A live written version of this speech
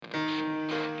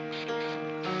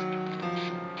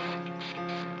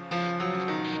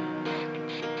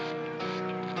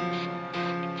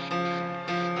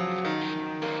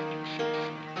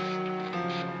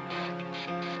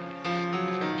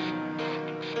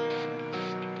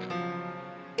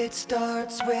It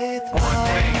starts with one thing.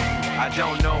 I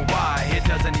don't know why. It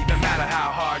doesn't even matter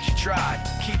how hard you try.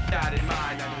 Keep that in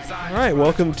mind. All right,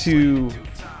 welcome to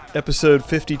episode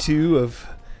 52 of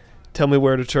Tell Me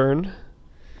Where to Turn.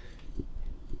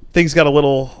 Things got a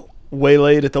little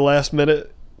waylaid at the last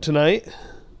minute tonight.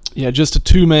 Yeah, just a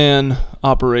two-man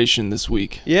operation this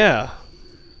week. Yeah.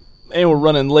 And we're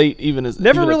running late even as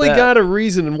Never even really at that. got a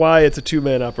reason why it's a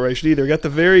two-man operation either. Got the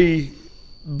very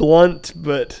blunt,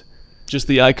 but Just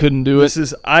the I couldn't do this it.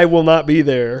 is I will not be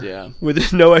there. Yeah.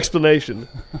 With no explanation.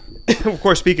 Of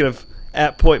course, speaking of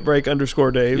at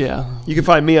 @pointbreak_Dave. Yeah. You can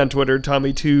find me on Twitter,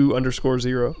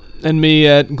 Tommy2_0. And me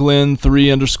at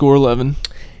Glenn3_11.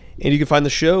 And you can find the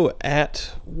show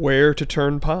at Where to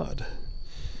Turn Pod.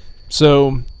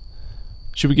 So,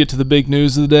 should we get to the big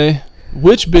news of the day?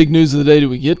 Which big news of the day do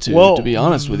we get to be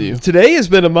honest with you? Today has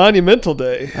been a monumental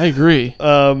day. I agree.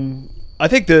 I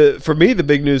think for me the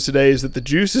big news today is that the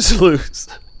Juice is loose.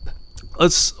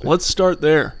 Let's start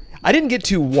there. I didn't get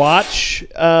to watch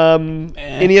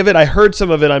any of it. I heard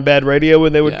some of it on Bad Radio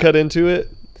when they would cut into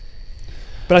it.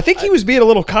 But I think he was being a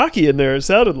little cocky in there, it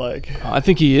sounded like. I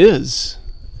think he is.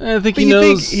 I think But he you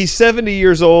knows. think he's 70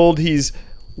 years old. He's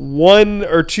one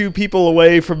or two people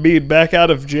away from being back out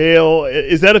of jail.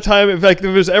 Is that a time? In fact,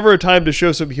 if there's ever a time to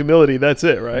show some humility, that's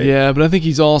it, right? Yeah, but I think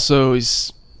he's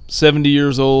 70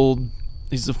 years old.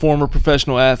 He's a former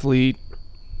professional athlete.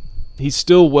 He's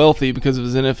still wealthy because of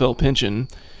his NFL pension.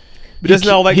 But doesn't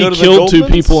all that go to the He killed two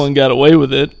Goldmans? people and got away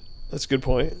with it. That's a good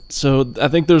point. So I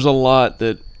think there's a lot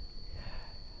that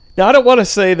Now, I don't want to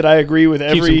say that I agree with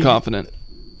keeps him confident.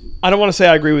 I don't want to say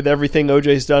I agree with everything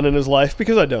OJ's done in his life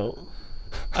because I don't.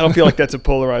 I don't feel like that's a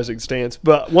polarizing stance.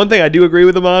 But one thing I do agree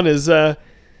with him on is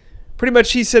pretty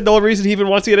much he said the only reason he even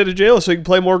wants to get out of jail is so he can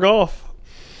play more golf.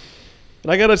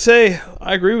 And I got to say,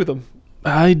 I agree with him.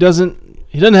 He doesn't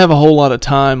have a whole lot of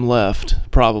time left,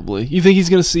 probably. You think he's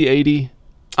going to see 80?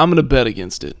 I'm going to bet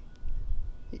against it.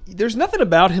 There's nothing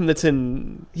about him that's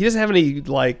he doesn't have any, he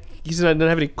doesn't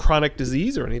have any chronic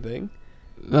disease or anything.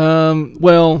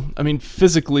 Well, I mean,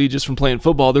 physically, just from playing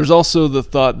football, there's also the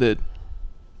thought that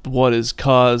what has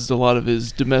caused a lot of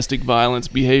his domestic violence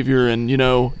behavior and,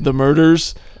 the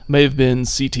murders may have been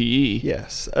CTE.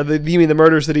 Yes. You mean the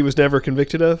murders that he was never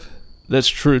convicted of? That's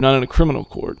true, not in a criminal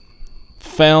court.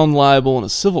 Found liable in a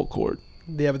civil court.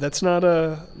 Yeah, but that's not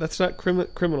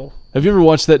criminal. Have you ever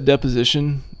watched that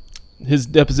deposition? His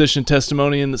deposition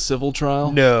testimony in the civil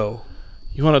trial? No.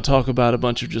 You want to talk about a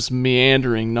bunch of just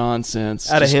meandering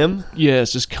nonsense. Out of him?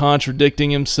 Yes, just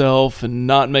contradicting himself and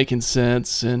not making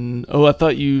sense. And, I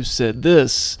thought you said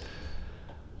this.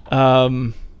 I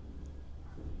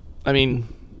mean,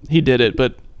 he did it,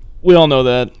 but we all know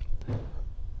that.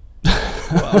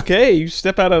 Well, okay, you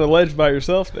step out on a ledge by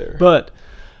yourself there. But,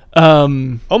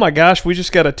 oh my gosh, we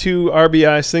just got a 2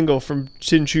 RBI single from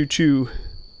Chin Choo Choo.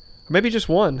 Or maybe just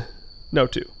 1. No,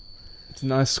 2. it's a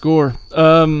nice score.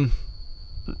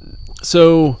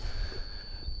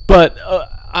 But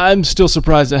I'm still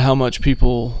surprised at how much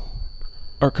people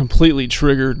are completely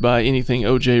triggered by anything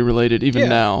OJ related, even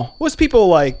now. Was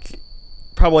people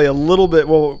probably a little bit,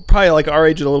 probably like our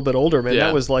age and a little bit older, man. Yeah.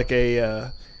 That was like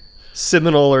a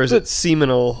seminal, or is it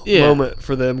seminal moment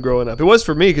for them growing up. It was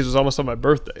for me because it was almost on my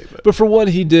birthday. But for what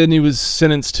he did, and he was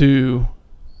sentenced to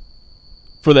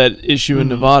for that issue in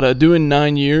Nevada, doing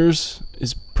 9 years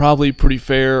is probably pretty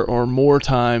fair, or more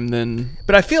time than.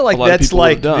 But I feel like that's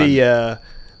like the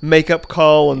makeup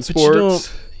call in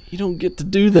sports. You don't get to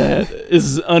do that.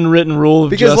 Is unwritten rule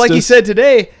of because justice. like he said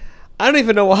today, I don't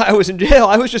even know why I was in jail.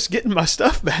 I was just getting my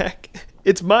stuff back.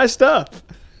 It's my stuff.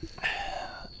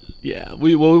 Yeah,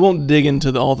 we won't dig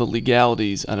into all the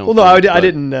legalities. I don't. Well, no, I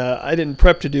didn't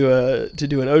prep to do an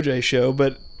OJ show,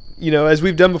 but as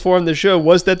we've done before on this show,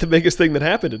 was that the biggest thing that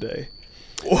happened today,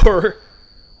 or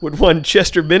would one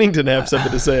Chester Bennington have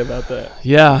something to say about that?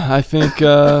 Yeah, I think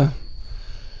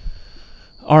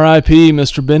R.I.P.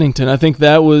 Mr. Bennington. I think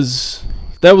that was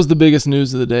the biggest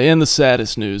news of the day and the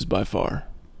saddest news by far.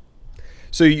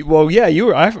 So, you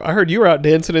were. I heard you were out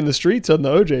dancing in the streets on the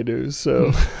OJ news.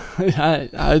 So,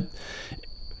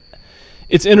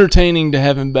 it's entertaining to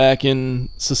have him back in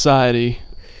society.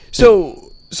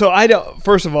 So I don't.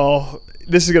 First of all,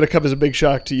 this is going to come as a big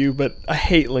shock to you, but I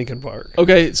hate Linkin Park.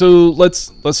 Okay, so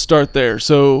let's start there.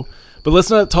 But let's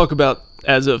not talk about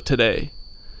as of today.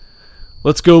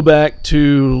 Let's go back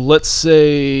to, let's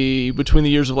say, between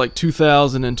the years of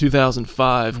 2000 and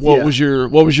 2005. What was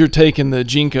your take in the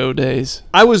Jinko days?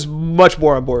 I was much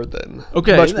more on board then.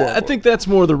 Okay, much more I think that's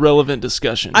more the relevant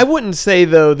discussion. I wouldn't say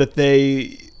though that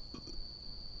they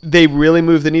they really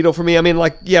moved the needle for me. I mean,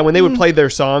 like, yeah, when they would play their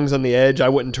songs on the Edge, I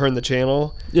wouldn't turn the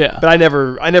channel. Yeah. But I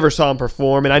never saw them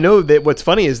perform. And I know that what's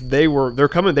funny is they were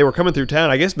coming through town.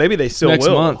 I guess maybe they still Next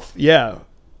will. month. Yeah.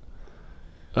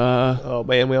 Oh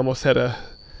man, we almost had a.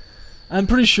 I'm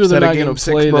pretty sure they're not going to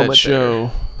play that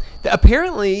show.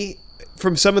 Apparently,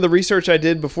 from some of the research I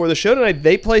did before the show tonight,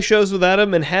 they play shows without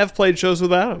him and have played shows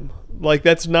without him. Like,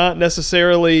 that's not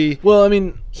necessarily... Well, I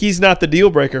mean... He's not the deal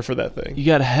breaker for that thing. You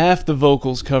got half the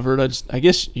vocals covered. I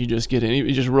guess you just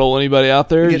you just roll anybody out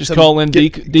there. You just some, call in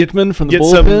Diekman from the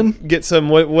bullpen. Get some...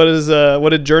 What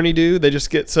did Journey do? They just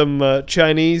get some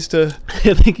Chinese to...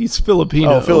 I think he's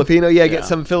Filipino. Oh, Filipino. Yeah, get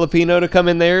some Filipino to come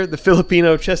in there. The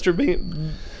Filipino Chester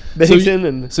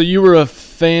Bennington. So you were a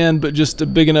fan, but just a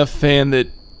big enough fan that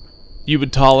you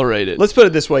would tolerate it. Let's put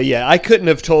it this way. Yeah, I couldn't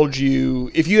have told you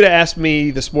if you'd have asked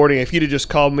me this morning. If you'd have just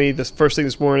called me the first thing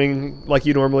this morning, like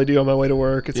you normally do on my way to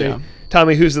work, and say,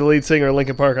 "Tommy, who's the lead singer of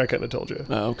Linkin Park?" I couldn't have told you.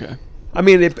 Oh, okay. I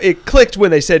mean, it clicked when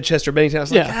they said Chester Bennington. I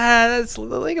was like, that's the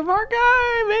Linkin Park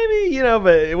guy, maybe,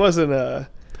 but it wasn't.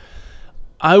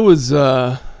 I was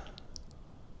a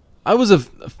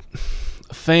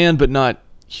fan, but not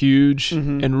huge,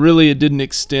 and really it didn't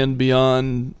extend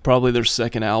beyond probably their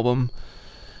second album.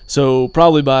 So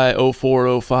probably by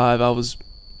 04, 05, I was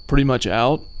pretty much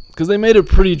out because they made a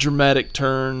pretty dramatic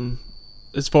turn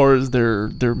as far as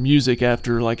their music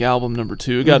after like album number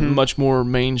 2. It got much more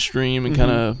mainstream and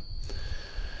kind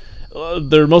of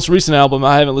their most recent album.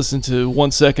 I haven't listened to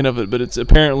 1 second of it, but it's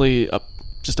apparently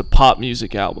just a pop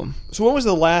music album. So when was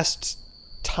the last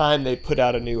time they put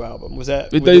out a new album? Was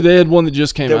that they had one that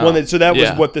just came out? So that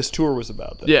was what this tour was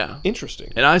about then. Yeah.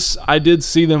 Interesting. And I did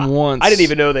see them once. I didn't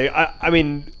even know I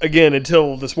mean, again,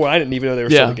 until this morning, I didn't even know they were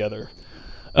still together.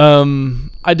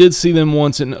 I did see them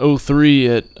once in 03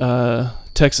 at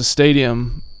Texas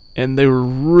Stadium, and they were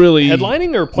really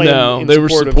headlining or playing. No, they were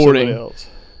supporting. Else?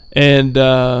 And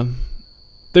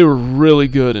they were really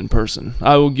good in person.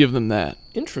 I will give them that.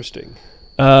 Interesting.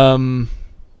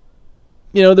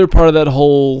 They're part of that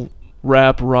whole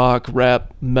rap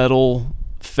metal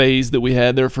phase that we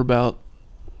had there for about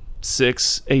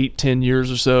 6, 8, 10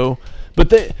 years or so.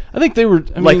 But I think they were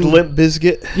like Limp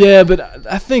Bizkit. Yeah, but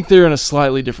I think they're in a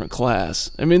slightly different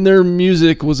class. I mean, their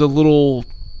music was a little,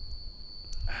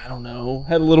 I don't know,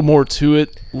 had a little more to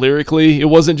it lyrically. It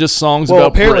wasn't just songs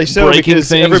about apparently so because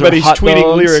things everybody's tweeting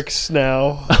dogs. Lyrics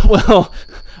now. Well,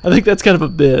 I think that's kind of a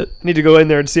bit. I need to go in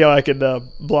there and see how I could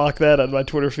block that on my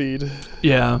Twitter feed.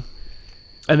 Yeah.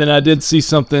 And then I did see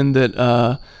something that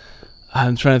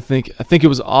I'm trying to think. I think it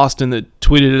was Austin that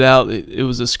tweeted it out. It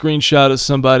was a screenshot of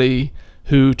somebody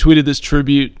who tweeted this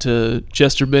tribute to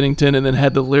Chester Bennington and then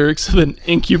had the lyrics of an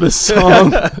Incubus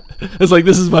song. It's like,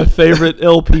 this is my favorite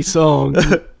LP song.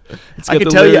 I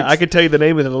could tell you the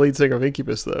name of the lead singer of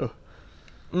Incubus, though.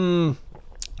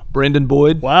 Brandon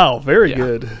Boyd. Wow, very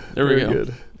good. There we go.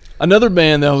 Good. Another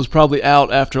band that was probably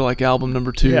out after like album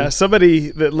number 2. Yeah,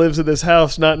 somebody that lives in this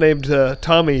house not named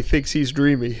Tommy thinks he's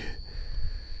dreamy.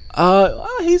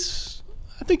 I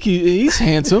think he's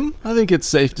handsome. I think it's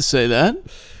safe to say that.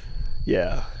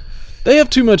 Yeah. They have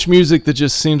too much music that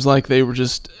just seems like they were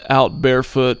just out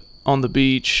barefoot on the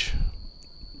beach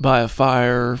by a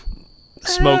fire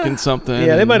smoking something.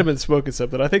 Yeah, they might have been smoking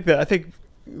something. I think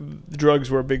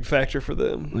drugs were a big factor for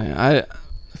them. Yeah,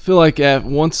 I feel like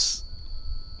once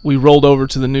we rolled over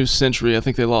to the new century, I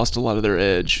think they lost a lot of their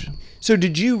edge. So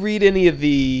did you read any of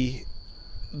the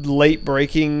late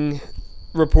breaking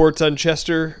reports on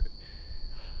Chester?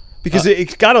 Because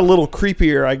it got a little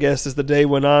creepier, I guess, as the day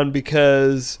went on,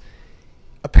 because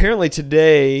apparently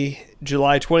today,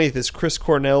 July 20th, is Chris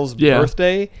Cornell's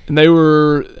birthday. And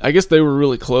I guess they were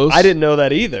really close. I didn't know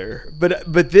that either.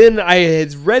 But then I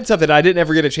had read something, I didn't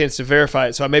ever get a chance to verify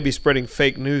it, so I may be spreading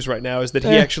fake news right now, is that he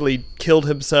actually killed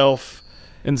himself.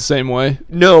 In the same way?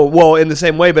 No, well, in the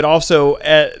same way, but also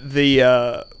at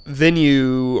the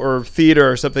venue or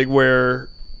theater or something where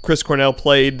Chris Cornell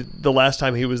played the last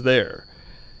time he was there.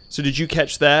 So did you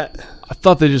catch that? I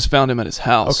thought they just found him at his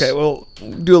house. Okay, well,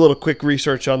 do a little quick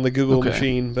research on the Google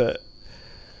machine, but...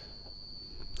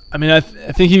 I mean, I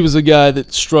think he was a guy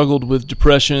that struggled with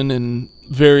depression and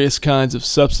various kinds of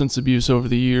substance abuse over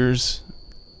the years,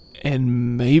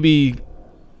 and maybe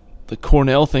the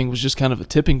Cornell thing was just kind of a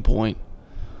tipping point.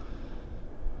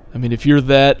 I mean, if you're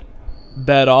that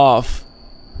bad off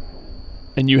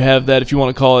and you have that, if you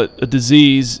want to call it a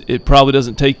disease, it probably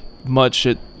doesn't take much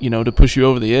to push you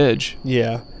over the edge.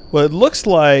 Yeah. Well, it looks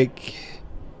like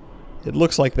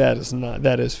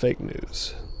that is fake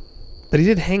news. But he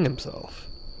did hang himself.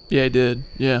 Yeah, he did.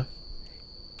 Yeah.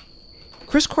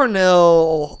 Chris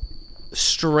Cornell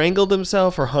strangled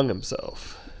himself or hung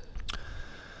himself?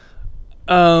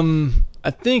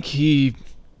 I think he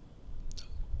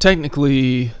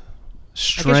technically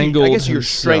strangled I guess you're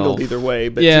himself. strangled either way,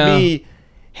 but Yeah. to me,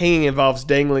 hanging involves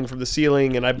dangling from the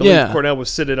ceiling, and I believe Yeah. Cornell was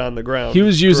seated on the ground. He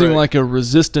was using Correct. like a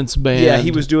resistance band. Yeah,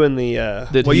 he was doing the.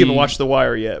 that Well, you haven't he- watched The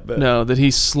Wire yet, but No, that he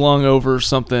slung over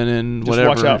something and just whatever.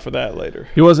 watch out for that later.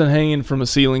 He wasn't hanging from a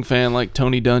ceiling fan like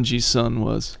Tony Dungy's son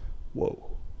was. Whoa,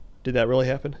 did that really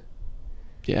happen?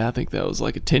 Yeah, I think that was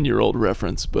like a 10-year-old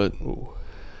reference, but Ooh,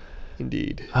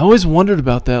 indeed. I always wondered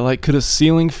about that. Like, could a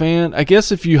ceiling fan? I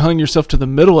guess if you hung yourself to the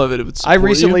middle of it would support I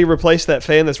recently you. replaced that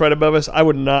fan that's right above us. I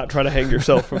would not try to hang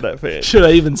yourself from that fan. Should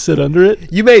I even sit under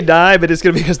it? You may die, but it's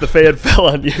going to be because the fan fell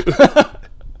on you.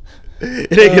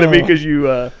 It ain't going to be because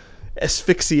you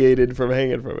asphyxiated from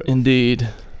hanging from it. Indeed.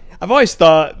 I've always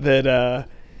thought that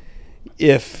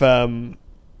if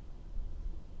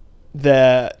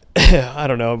that I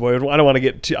don't know, boy, I don't want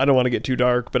to get too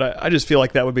dark, but I just feel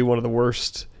like that would be one of the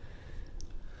worst.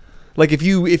 Like if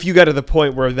you got to the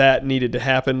point where that needed to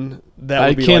happen, that would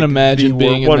I be can't like imagine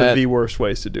being in one that of the worst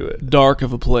ways to do it. dark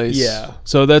of a place. Yeah.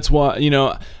 So that's why,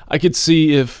 I could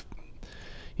see if,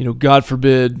 God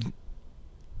forbid,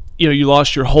 you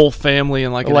lost your whole family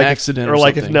in like an accident or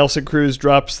like something. if Nelson Cruz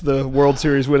drops the World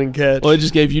Series winning catch. Well, it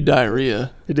just gave you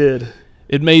diarrhea. It did.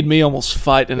 It made me almost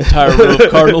fight an entire row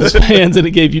of Cardinals fans, and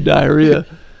it gave you diarrhea.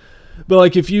 But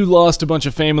like if you lost a bunch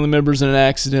of family members in an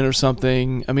accident or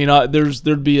something, I mean, that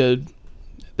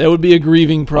would be a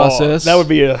grieving process. Oh, that would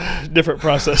be a different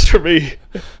process for me.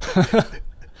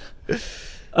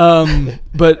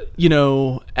 But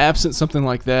absent something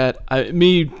like that,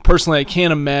 me personally, I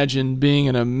can't imagine being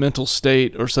in a mental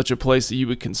state or such a place that you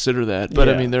would consider that. But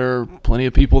I Yeah. mean, there are plenty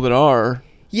of people that are.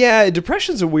 Yeah,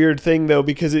 depression's a weird thing though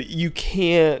because you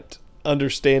can't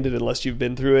understand it unless you've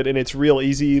been through it, and it's real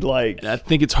easy. Like, And I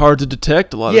think it's hard to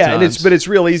detect a lot of yeah, times. and it's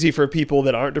real easy for people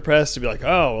that aren't depressed to be like,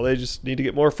 oh, well, they just need to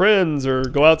get more friends or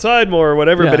go outside more or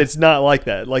whatever. Yeah. But it's not like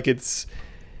that. Like it's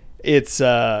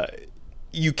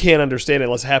you can't understand it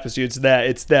unless it happens to you.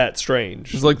 It's that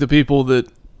strange. It's like the people that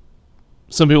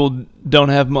some people don't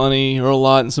have money or a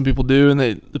lot, and some people do, and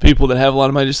the people that have a lot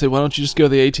of money just say, "Why don't you just go to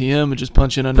the ATM and just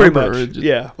punch in a Pretty number?" much. It just,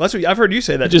 Yeah, that's what I've heard you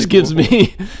say that. it to just people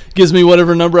before. gives me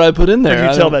whatever number I put in there. Have I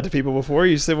you tell don't- that to people before?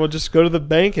 You say, well, just go to the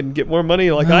bank and get more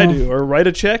money like I No. do, or write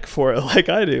a check for it like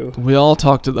I do. We all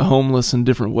talk to the homeless in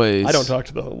different ways. I don't talk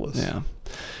to the homeless. Yeah.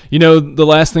 The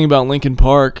last thing about Lincoln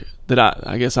Park that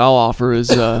I guess I'll offer is,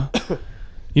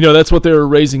 that's what they were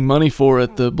raising money for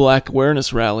at the Black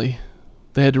Awareness Rally.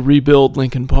 They had to rebuild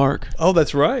Lincoln Park. Oh,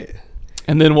 that's right.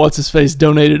 And then What's-His-Face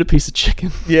donated a piece of chicken.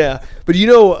 Yeah, but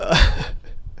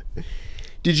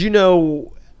did you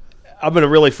know? I'm gonna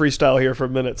really freestyle here for a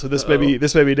minute, so this may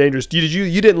be dangerous.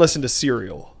 You didn't listen to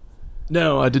Serial?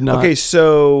 No, I did not. Okay,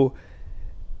 so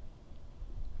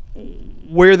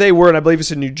where they were, and I believe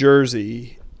it's in New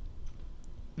Jersey,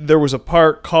 there was a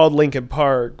park called Lincoln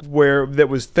Park that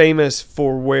was famous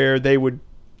for where they would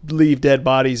leave dead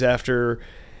bodies after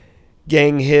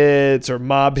gang hits or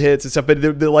mob hits and stuff. But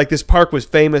like this park was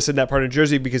famous in that part of New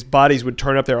Jersey because bodies would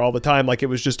turn up there all the time. Like it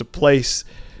was just a place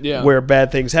where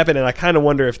bad things happen. And I kind of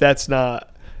wonder if that's not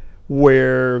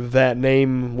where that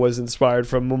name was inspired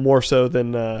from, more so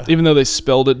than Even though they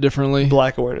spelled it differently,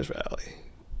 Black Awareness Rally.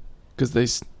 because they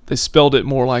spelled it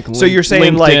more like So you're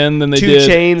saying LinkedIn like than they 2 did.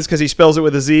 Chainz because he spells it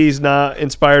with a Z is not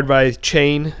inspired by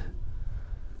chain?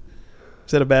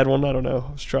 Is that a bad one? I don't know.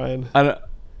 I was trying.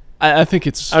 I think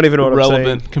it's I don't even know what I'm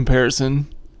relevant saying. comparison.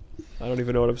 I don't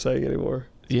even know what I'm saying anymore.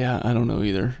 Yeah, I don't know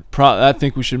either. I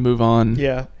think we should move on.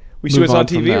 Yeah. We Move see what's on on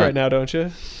from TV that. right now, don't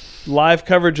you? Live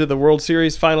coverage of the World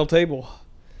Series final table.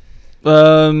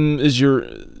 We're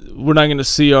not going to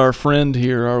see our friend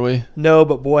here, are we? No,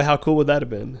 but boy, how cool would that have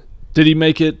been? Did he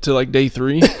make it to like day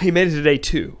 3? He made it to day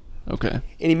 2. Okay. And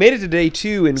he made it to day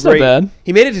 2 in It's not bad.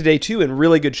 He made it to day 2 in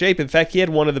really good shape. In fact, he had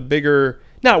not one of the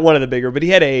bigger, but he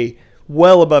had a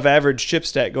well above average chip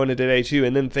stack going into day 2,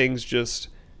 and then things just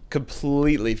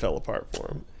completely fell apart for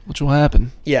him. Which will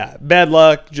happen. Yeah, bad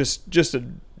luck, just a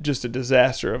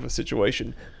disaster of a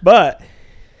situation. But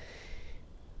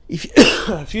if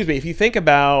if you think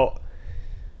about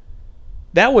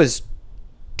that was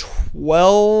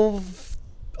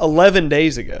 11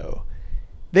 days ago.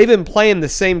 They've been playing the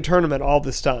same tournament all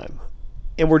this time.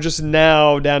 And we're just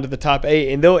now down to the top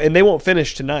 8, and they won't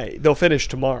finish tonight. They'll finish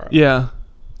tomorrow. Yeah.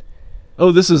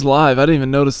 Oh, this is live. I didn't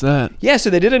even notice that. Yeah, so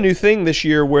they did a new thing this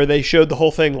year where they showed the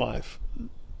whole thing live.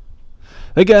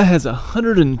 That guy has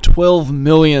 112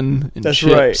 million in That's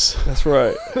chips. right. That's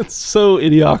right. That's so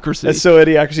idiocracy. That's so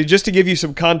idiocracy. Just to give you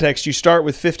some context, you start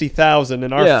with 50,000,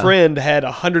 and our friend had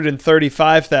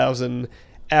 135,000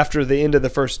 after the end of the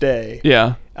first day.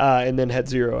 Yeah. And then had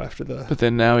 0 after But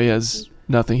then now he has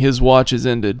nothing. His watch is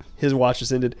ended. his watch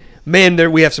is ended.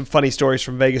 Man, we have some funny stories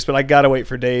from Vegas, but I got to wait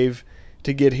for Dave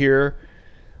to get here.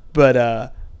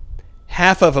 But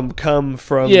half of them come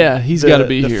from he's got to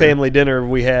be the here. family dinner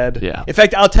we had. Yeah. In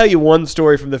fact, I'll tell you one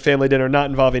story from the family dinner not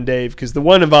involving Dave, because the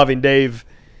one involving Dave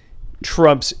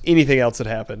trumps anything else that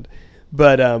happened.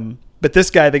 But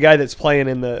this guy, the guy that's playing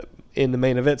in the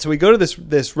main event, so we go to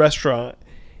this restaurant,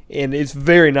 and it's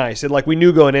very nice. And like, we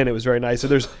knew going in it was very nice. So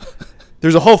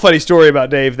there's a whole funny story about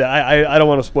Dave that I don't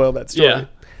want to spoil that story. Yeah.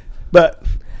 But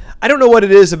I don't know what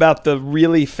it is about the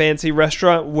really fancy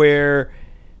restaurant where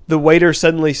the waiter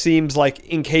suddenly seems like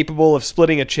incapable of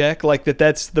splitting a check, like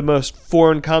that's the most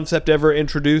foreign concept ever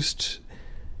introduced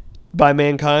by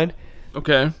mankind.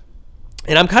 Okay.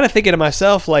 And I'm kind of thinking to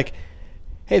myself, like,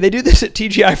 hey, they do this at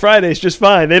TGI Fridays just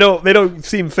fine. They don't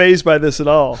seem fazed by this at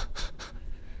all.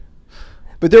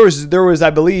 But there was I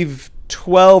believe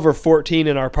 12 or 14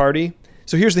 in our party.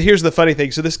 So here's the funny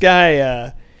thing. So this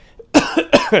guy,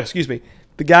 excuse me,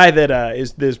 the guy that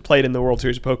is played in the World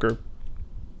Series of Poker,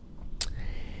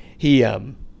 he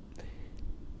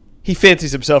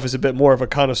fancies himself as a bit more of a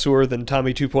connoisseur than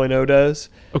Tommy 2.0 does.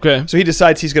 Okay. So he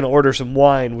decides he's going to order some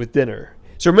wine with dinner.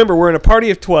 So remember, we're in a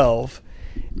party of 12,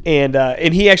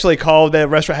 and he actually called, the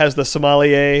restaurant has the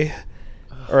sommelier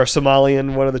or a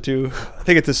Somalian, one of the two. I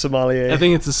think it's a sommelier. I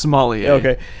think it's a sommelier.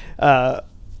 Okay.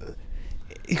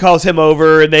 He calls him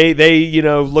over, and they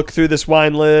look through this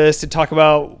wine list and talk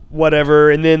about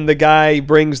whatever, and then the guy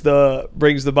brings the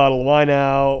bottle of wine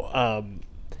out,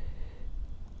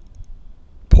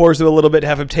 pours him a little bit,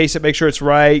 have him taste it, make sure it's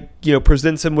right,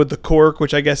 presents him with the cork,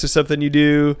 which I guess is something you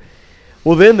do.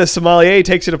 Well, then the sommelier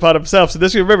takes it upon himself. So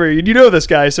remember, you know this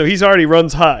guy, so he's already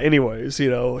runs hot anyways. He's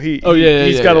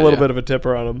got a little bit of a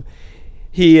tipper on him.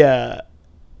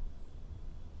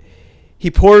 He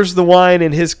pours the wine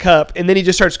in his cup, and then he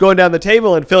just starts going down the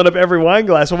table and filling up every wine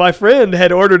glass. Well, my friend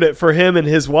had ordered it for him and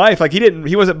his wife. Like,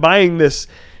 he wasn't buying this,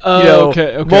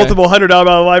 okay. multiple $100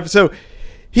 bottle of wine. So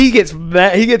he gets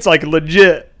mad. He gets like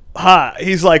legit hot.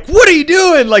 He's like, "What are you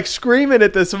doing?" Like, screaming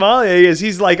at the sommelier as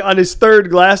he's like on his third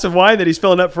glass of wine that he's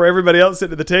filling up for everybody else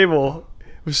sitting at the table.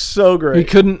 It was so great. He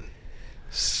couldn't.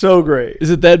 So great. Is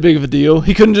it that big of a deal?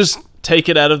 He couldn't just take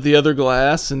it out of the other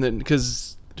glass, and then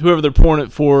because whoever they're pouring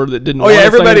it for that didn't want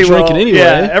everybody to drink it anyway.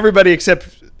 Yeah, everybody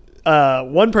except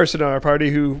one person on our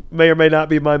party who may or may not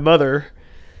be my mother.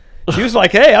 She was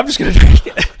like, "Hey, I'm just gonna drink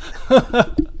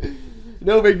it."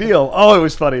 No big deal. Oh, it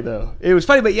was funny though. It was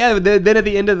funny, but yeah. Then at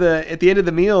the end of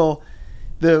the meal,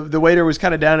 the waiter was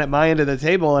kind of down at my end of the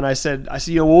table, and I said,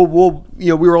 we'll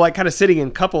we were like kind of sitting in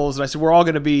couples, and I said, we're all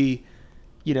going to be,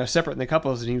 separate in the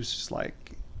couples, and he was just like,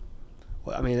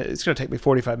 well, I mean, it's going to take me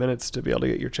 45 minutes to be able to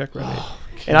get your check ready. Oh,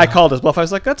 and I called his bluff. I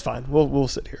was like, that's fine. We'll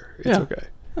sit here. It's okay.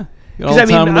 Because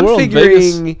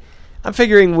I'm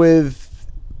figuring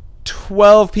with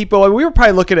 12 people, I mean, we were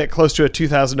probably looking at close to a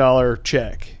 $2,000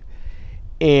 check.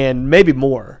 And maybe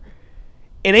more.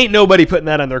 And ain't nobody putting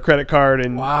that on their credit card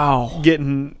and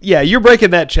getting you're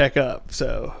breaking that check up.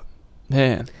 So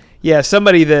man. Yeah,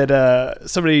 somebody that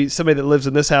lives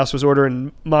in this house was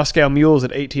ordering Moscow mules at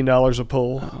 $18 a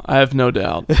pull. I have no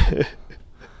doubt. So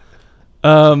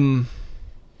you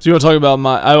want to talk about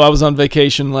I was on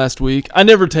vacation last week. I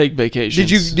never take vacations.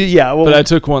 Did you? Yeah, well, but I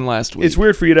took one last week. It's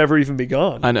weird for you to ever even be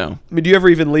gone. I know. I mean, do you ever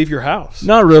even leave your house?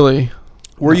 Not really.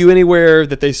 Were you anywhere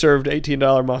that they served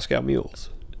 $18 Moscow mules?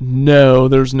 No,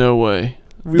 there's no way.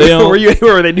 Were you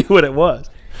anywhere where they knew what it was?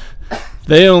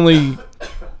 They only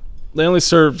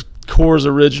served Coors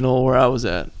Original where I was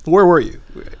at. Where were you?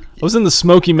 I was in the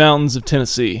Smoky Mountains of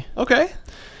Tennessee. Okay.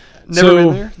 Never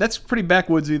been there? That's pretty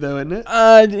backwoodsy though, isn't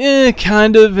it?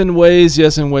 Kind of in ways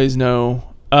yes, in ways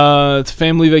no. It's a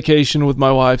family vacation with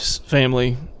my wife's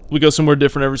family. We go somewhere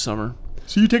different every summer.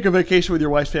 So you take a vacation with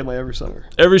your wife's family every summer?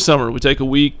 Every summer. We take a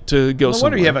week to go somewhere. No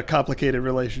wonder you have a complicated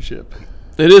relationship.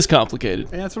 It is complicated.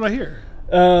 Yeah, that's what I hear.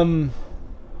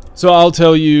 So I'll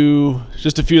tell you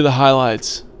just a few of the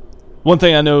highlights. One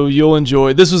thing I know you'll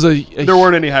enjoy. This was there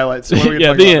weren't any highlights. So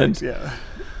yeah, the end. Yeah.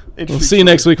 We'll see you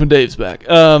next week when Dave's back.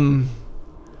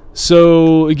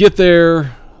 So we get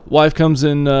there. Wife comes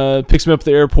and picks me up at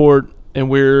the airport, and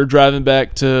we're driving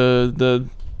back to the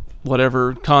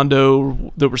whatever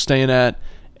condo that we're staying at,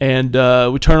 and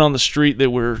we turn on the street that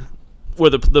where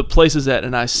the place is at,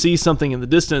 and I see something in the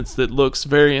distance that looks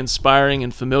very inspiring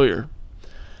and familiar.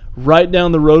 Right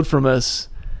down the road from us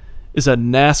is a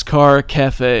NASCAR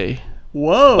cafe.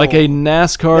 Whoa. like a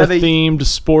NASCAR Yeah, they- themed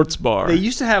sports bar. They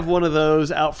used to have one of those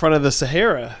out front of the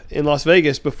Sahara in Las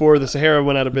Vegas before the Sahara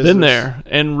went out of business. Been there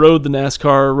and rode the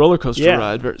NASCAR roller coaster Yeah.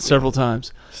 ride several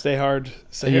times. Stay hard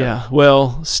Sahara. Yeah,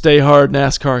 well, Stay Hard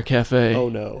NASCAR Cafe. Oh,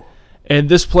 no. And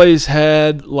this place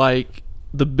had like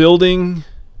the building.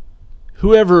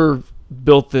 Whoever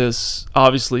built this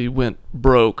obviously went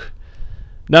broke.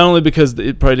 Not only because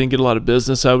it probably didn't get a lot of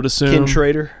business, I would assume. Ken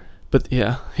Schrader. But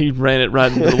yeah, he ran it right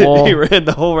into the wall. He ran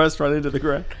the whole restaurant into the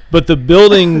ground. But the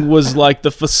building was like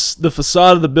the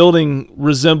facade of the building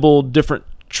resembled different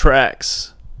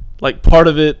tracks. Like part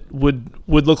of it would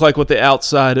look like what the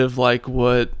outside of like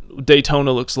what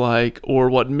Daytona looks like, or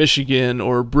what Michigan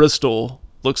or Bristol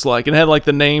looks like. It had like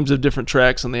the names of different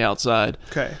tracks on the outside.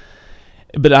 Okay.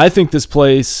 But I think this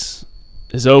place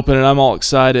is open, and I'm all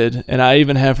excited. And I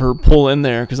even have her pull in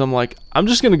there because I'm like, I'm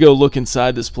just going to go look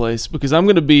inside this place because I'm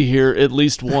going to be here at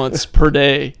least once per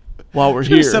day while we're I'm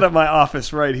gonna here. set up my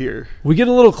office right here. We get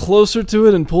a little closer to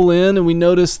it and pull in, and we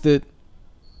notice that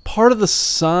part of the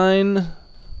sign,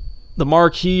 the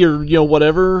marquee or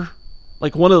whatever,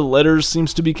 like one of the letters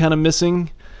seems to be kind of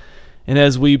missing. And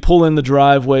as we pull in the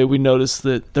driveway, we notice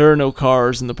that there are no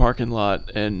cars in the parking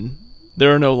lot and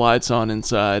there are no lights on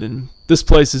inside, and this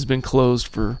place has been closed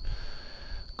for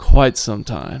quite some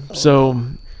time. So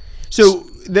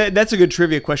that's a good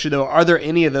trivia question, though. Are there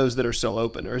any of those that are still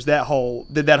open, or did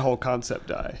that whole concept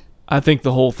die? I think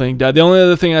the whole thing died. The only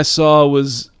other thing I saw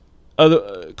was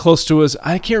close to us.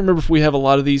 I can't remember if we have a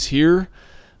lot of these here,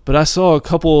 but I saw a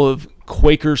couple of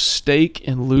Quaker Steak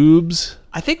and Lubes.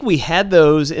 I think we had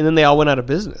those, and then they all went out of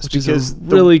business Which is a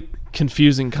really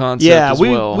confusing concept as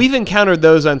well. We've encountered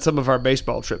those on some of our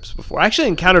baseball trips before. I actually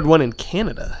encountered one in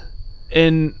Canada.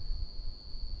 And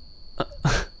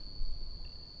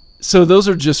so those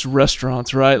are just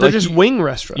restaurants, right? They're just wing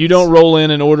restaurants. You don't roll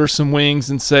in and order some wings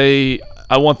and say,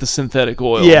 I want the synthetic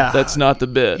oil. Yeah. That's not the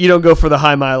bit. You don't go for the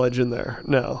high mileage in there.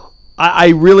 No. I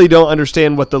really don't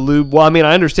understand what the lube... Well, I mean,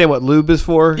 I understand what lube is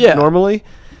for normally,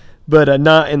 but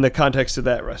not in the context of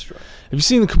that restaurant. Have you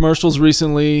seen the commercials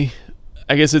recently?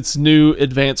 I guess it's new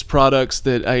advanced products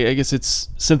that I guess it's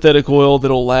synthetic oil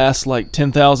that'll last like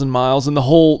 10,000 miles, and their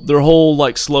whole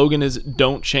like slogan is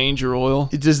 "Don't change your oil."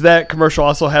 Does that commercial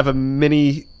also have a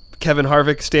mini Kevin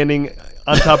Harvick standing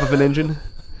on top of an engine?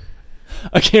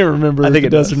 I can't remember. I think if it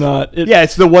does or not.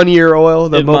 It's the 1 year oil,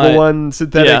 the Mobil might. One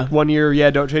synthetic Yeah. 1 year.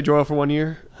 Yeah, don't change your oil for 1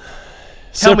 year.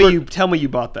 Tell me you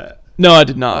bought that. No, I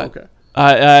did not. Oh, okay.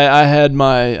 I had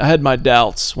my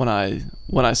doubts when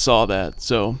I saw that.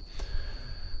 So,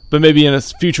 but maybe in a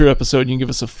future episode you can give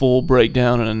us a full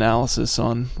breakdown and analysis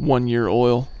on 1 year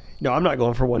oil. No, I'm not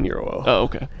going for 1 year oil. Oh,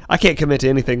 okay. I can't commit to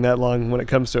anything that long when it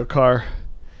comes to a car.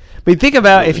 I mean, think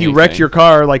about if you anything. wrecked your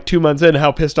car like 2 months in,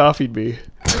 how pissed off you'd be.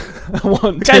 I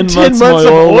want I got 10 months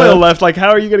of oil left. Like, how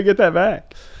are you going to get that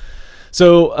back?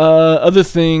 So, other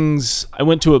things, I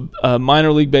went to a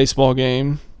minor league baseball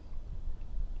game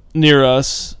near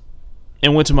us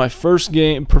and went to my first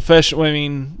game, professional,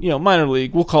 minor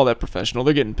league, we'll call that professional.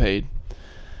 They're getting paid.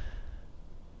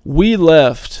 We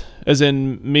left, as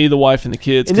in me, the wife, and the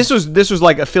kids. And this was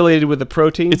like affiliated with the pro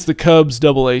team? It's the Cubs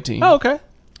AA team. Oh, okay.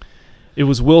 It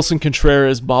was Wilson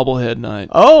Contreras bobblehead night.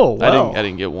 Oh, wow. I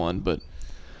didn't get one, but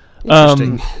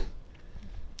Interesting.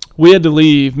 we had to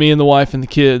leave, me and the wife and the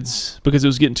kids, because it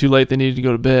was getting too late. They needed to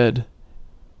go to bed.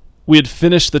 We had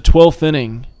finished the 12th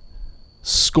inning,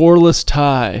 scoreless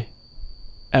tie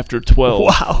after 12.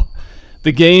 Wow.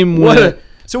 The game went.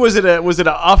 So was it an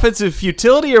offensive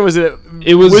futility or was it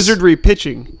was wizardry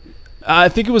pitching? I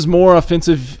think it was more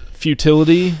offensive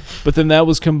futility, but then that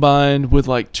was combined with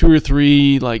like 2 or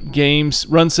 3 like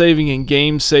run saving and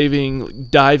game saving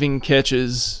diving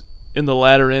catches in the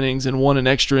latter innings and one in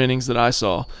extra innings that I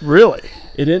saw. Really?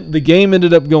 The game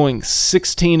ended up going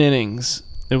 16 innings.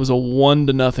 It was a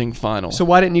 1-0 final. So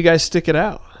why didn't you guys stick it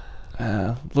out?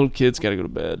 Little kids got to go to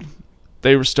bed.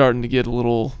 They were starting to get a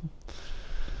little.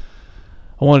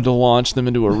 I wanted to launch them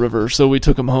into a river, so we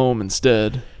took them home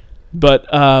instead. But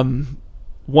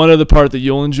one other part that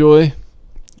you'll enjoy,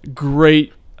 a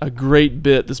great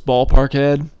bit this ballpark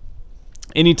had.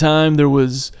 Anytime there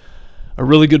was a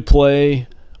really good play,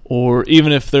 or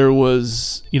even if there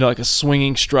was, like a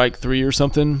swinging strike 3 or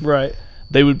something, Right.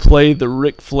 they would play the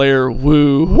Ric Flair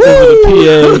woo over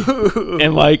the PA.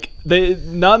 And like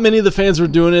not many of the fans were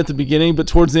doing it at the beginning, but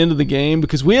towards the end of the game,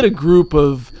 because we had a group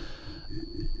of,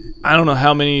 I don't know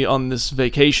how many on this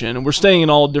vacation, and we're staying in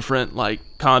all different like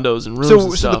condos and rooms and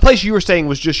So stuff. the place you were staying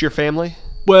was just your family?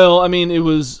 Well, I mean, it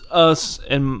was us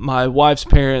and my wife's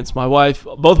parents,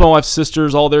 both my wife's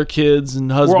sisters, all their kids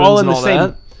and husbands We're all in and the all same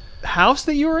that. house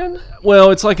that you were in?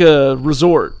 Well, it's like a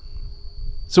resort.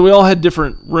 So we all had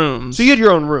different rooms. So you had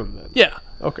your own room then? Yeah.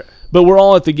 Okay. But we're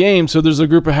all at the game, so there's a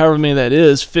group of however many that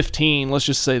is, 15, let's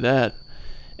just say that.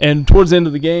 And towards the end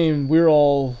of the game, we're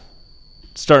all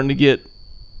starting to get,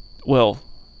 well,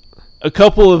 a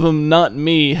couple of them, not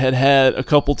me, had a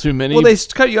couple too many. Well, they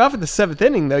cut you off at the 7th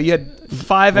inning, though. You had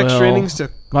 5 extra innings to...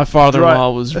 My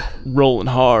father-in-law was rolling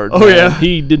hard. Oh, man. yeah?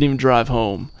 He didn't even drive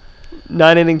home.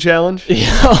 9-inning challenge?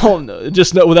 Yeah, oh, no,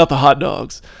 just without the hot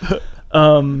dogs.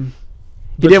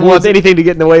 He didn't want anything to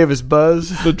get in the way of his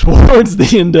buzz. But towards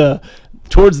the end,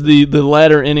 towards the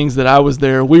latter innings that I was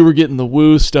there, we were getting the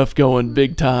woo stuff going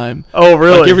big time. Oh,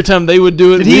 really? Like every time they would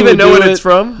do it, did he even know what it's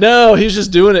from? No, he was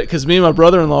just doing it because me and my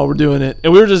brother-in-law were doing it,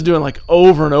 and we were just doing like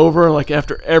over and over, like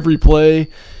after every play.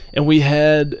 And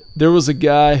there was a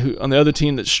guy who on the other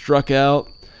team that struck out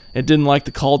and didn't like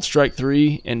the called strike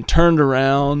 3 and turned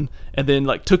around and then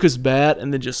like took his bat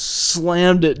and then just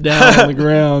slammed it down on the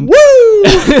ground. Woo!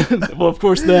 Well, of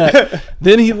course that.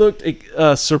 Then he looked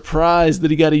surprised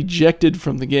that he got ejected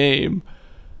from the game.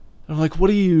 I'm like, what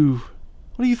are you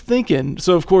thinking?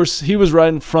 So of course he was right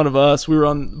in front of us. We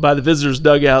were by the visitors'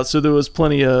 dugout, so there was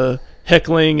plenty of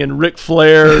heckling and Ric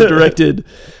Flair directed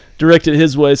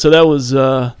his way. So that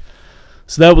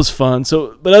was fun.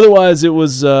 So, but otherwise it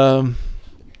was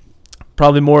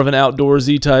probably more of an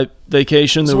outdoorsy type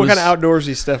vacation. So what kind of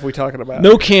outdoorsy stuff are we talking about?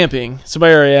 No camping.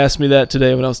 Somebody already asked me that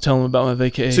today when I was telling them about my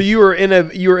vacation. So you were in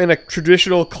a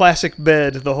traditional classic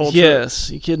bed the whole trip?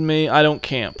 Yes. You kidding me? I don't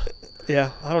camp.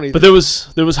 Yeah, I don't either. But there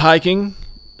was hiking.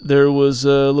 There was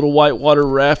a little whitewater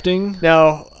rafting.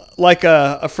 Now, like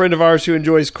a friend of ours who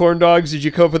enjoys corn dogs, did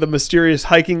you come up with a mysterious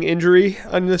hiking injury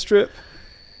on this trip?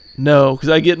 No, because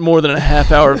I get more than a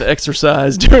half hour of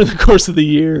exercise during the course of the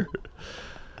year.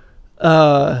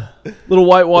 Little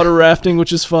whitewater rafting,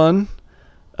 which is fun.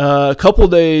 A couple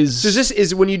days. So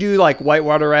is when you do like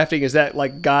whitewater rafting, is that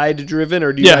like guide driven,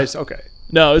 or do you guys? Okay.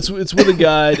 No, it's with a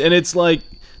guide, and it's like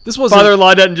this wasn't.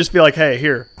 Father-in-law doesn't just be like, "Hey,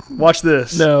 here, watch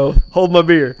this." No, hold my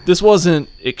beer. This wasn't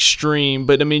extreme,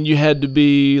 but I mean, you had to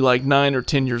be like 9 or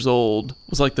 10 years old.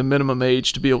 Was like the minimum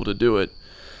age to be able to do it.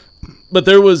 But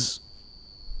there was,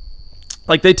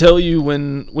 like, they tell you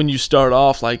when you start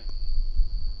off, like,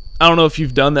 I don't know if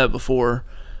you've done that before,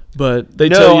 but they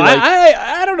tell you, like,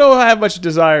 I don't know if I have much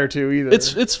desire to either.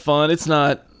 It's fun. It's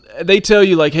not. They tell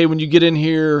you, like, hey, when you get in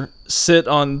here, sit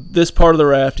on this part of the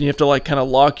raft, and you have to like kind of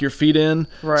lock your feet in.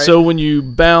 Right. So when you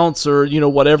bounce or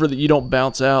whatever, that you don't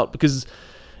bounce out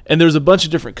and there's a bunch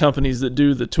of different companies that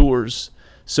do the tours.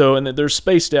 So and they're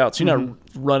spaced out, so you're not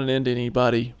running into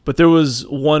anybody. But there was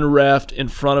one raft in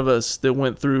front of us that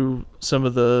went through some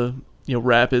of the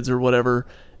rapids or whatever,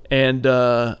 and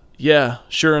yeah,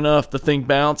 sure enough, the thing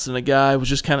bounced, and a guy was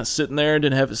just kind of sitting there and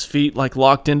didn't have his feet like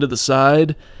locked into the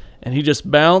side, and he just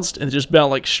bounced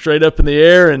like straight up in the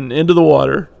air and into the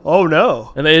water. Oh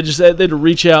no! And they had to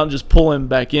reach out and just pull him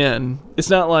back in.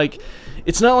 It's not like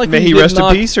may he rest in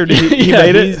peace, or did he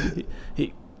made it?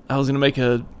 I was gonna make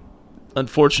a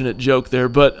unfortunate joke there,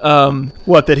 but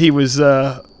what, that he was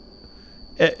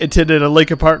attended a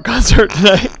Linkin Park concert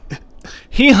tonight?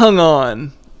 He hung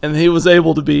on, and he was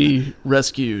able to be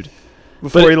rescued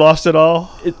before he lost it all.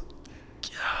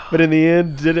 But in the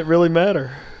end, did it really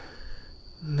matter?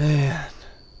 Man.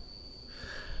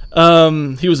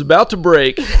 He was about to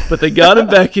break, but they got him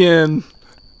back in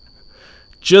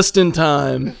just in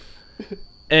time.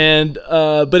 And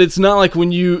but it's not like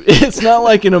it's not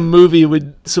like in a movie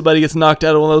when somebody gets knocked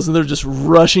out of one of those and they're just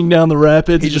rushing down the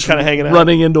rapids. He's just kind of hanging out,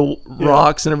 running into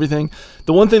rocks and everything.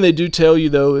 The one thing they do tell you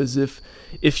though is if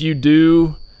you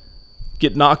do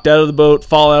get knocked out of the boat,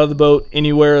 fall out of the boat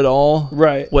anywhere at all,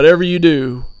 right? Whatever you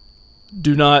do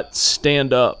not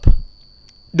stand up.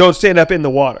 Don't stand up in the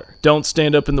water. Don't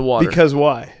stand up in the water. Because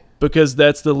why? Because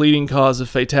that's the leading cause of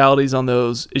fatalities on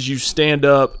those. Is you stand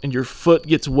up and your foot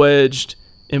gets wedged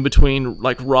in between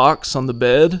like rocks on the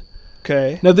bed.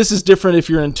 Okay. Now this is different if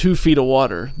you're in 2 feet of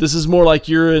water. This is more like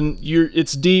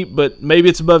it's deep, but maybe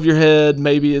it's above your head,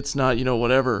 maybe it's not,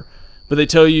 whatever. But they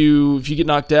tell you if you get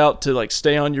knocked out to like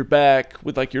stay on your back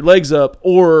with like your legs up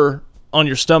or on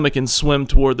your stomach and swim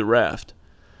toward the raft.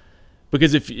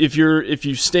 Because if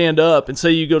you stand up and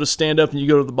say you go to stand up and you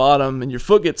go to the bottom and your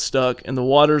foot gets stuck and the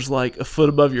water's like a foot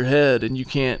above your head and you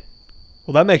can't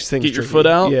that makes things get tricky. your foot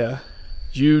out. Yeah.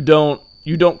 You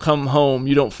don't come home.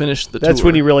 You don't finish the tour. That's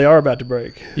when you really are about to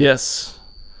break. Yes.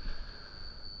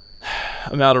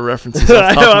 I'm out of references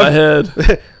off the top of my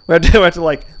head. we have to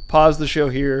like pause the show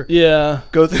here. Yeah.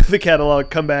 Go through the catalog,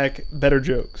 come back, better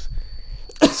jokes.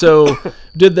 So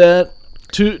did that.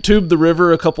 Tubed the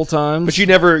river a couple times. But you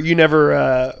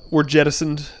never were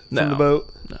jettisoned from the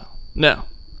boat? No.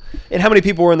 And how many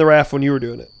people were in the raft when you were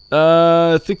doing it?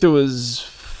 I think there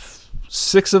was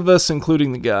 6 of us,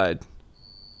 including the guide.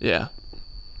 Yeah.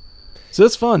 So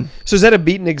that's fun. So is that a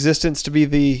beaten existence to be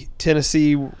the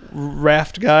Tennessee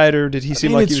raft guide, or did he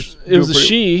seem like he was? It was a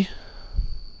she.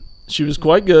 She was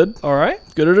quite good. All right.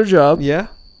 Good at her job. Yeah.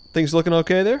 Things looking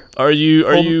okay there? Are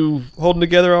you holding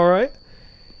together all right?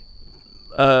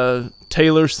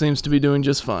 Taylor seems to be doing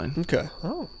just fine. Okay.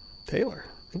 Oh, Taylor.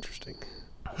 Interesting.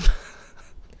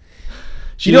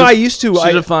 She I used to. She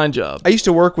did a fine job. I used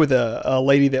to work with a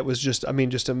lady that was just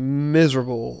a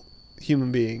miserable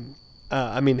human being.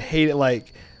 Hate it,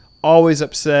 like always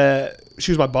upset.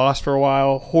 She was my boss for a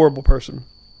while. Horrible person.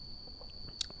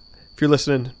 If you're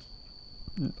listening,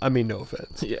 I mean no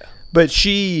offense. Yeah. But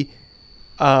she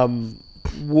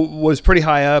was pretty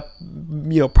high up,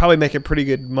 probably making pretty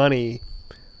good money.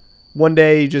 One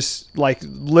day, just like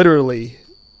literally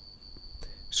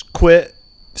quit,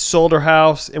 sold her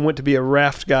house, and went to be a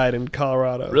raft guide in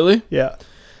Colorado. Really? Yeah.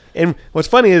 And what's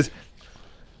funny is,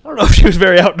 I don't know if she was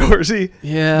very outdoorsy.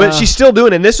 Yeah. But she's still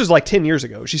doing it. And this was like 10 years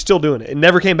ago. She's still doing it and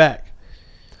never came back.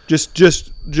 Just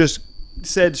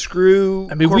said, screw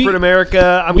corporate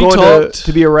America. I'm going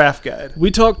to be a raft guide.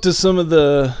 We talked to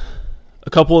a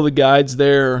couple of the guides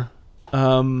there,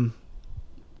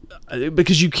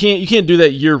 because you can't do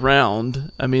that year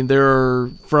round. I mean, there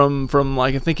are from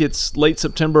like, I think it's late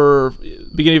September,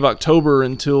 beginning of October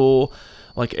until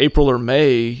like April or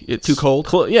May. It's too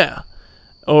cold. Yeah.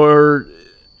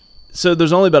 So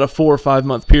there's only about a 4 or 5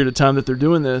 month period of time that they're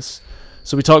doing this.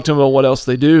 So we talked to them about what else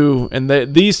they do, and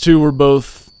these two were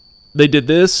both. They did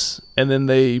this, and then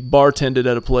they bartended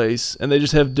at a place, and they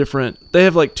just have different. They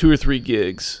have like 2 or 3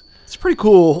 gigs. It's a pretty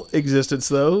cool existence,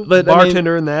 though. But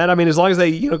bartender and that. I mean, as long as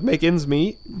they make ends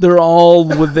meet. They're all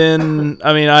within.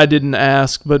 I mean, I didn't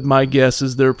ask, but my guess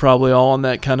is they're probably all in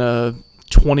that kind of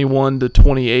 21 to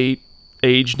 28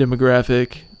 age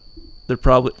demographic. They're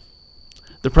probably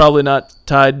not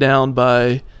tied down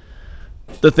by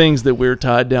the things that we're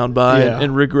tied down by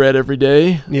and regret every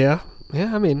day. Yeah.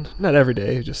 Yeah, I mean, not every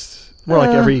day, just more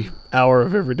like every hour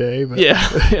of every day. But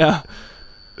yeah.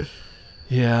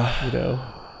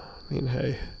 I mean,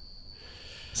 hey.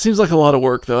 Seems like a lot of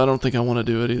work, though. I don't think I want to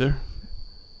do it either.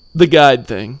 The guide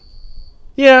thing.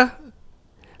 Yeah.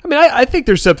 I mean, I think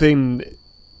there's something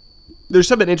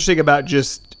interesting about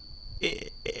just,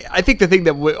 I think the thing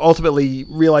that ultimately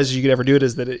realizes you could never do it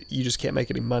is that you just can't make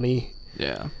any money.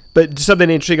 Yeah. But something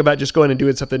interesting about just going and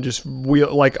doing something just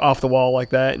like off the wall like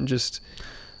that and just.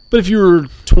 But if you were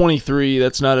 23,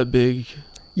 that's not a big.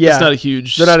 Yeah. That's not a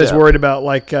huge. They're not step. as worried about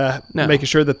like No. making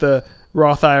sure that the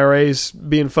Roth IRA's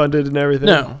being funded and everything.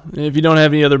 No. And if you don't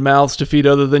have any other mouths to feed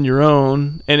other than your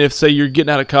own, and if say you're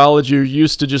getting out of college, you're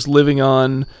used to just living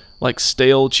on like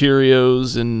stale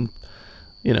Cheerios and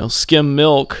skim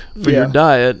milk for your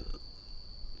diet,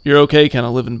 you're okay kind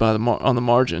of living by on the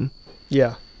margin.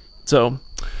 Yeah. So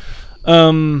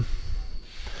other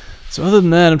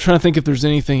than that, I'm trying to think if there's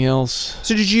anything else.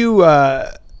 So did you,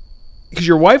 because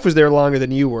your wife was there longer than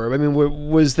you were. I mean,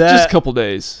 was that just a couple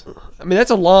days? I mean,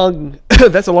 that's a long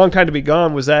time to be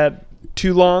gone. Was that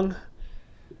too long?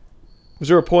 Was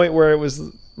there a point where it was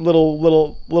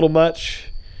little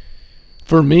much?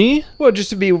 For me? Well,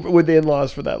 just to be with the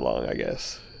in-laws for that long, I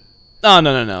guess. Oh,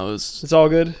 no. It's all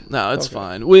good? No, it's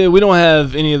fine. We don't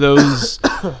have any of those.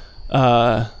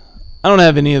 I don't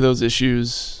have any of those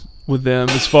issues with them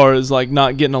as far as like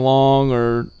not getting along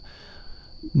or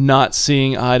not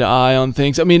seeing eye to eye on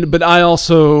things. I mean, but I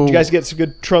also... Did you guys get some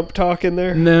good Trump talk in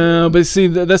there? No, but see,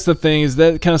 that's the thing is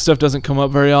that kind of stuff doesn't come up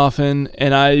very often,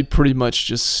 and I pretty much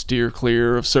just steer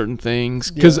clear of certain things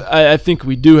because I think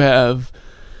we do have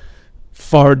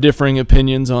far differing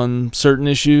opinions on certain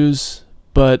issues,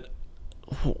 but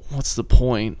what's the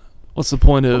point? What's the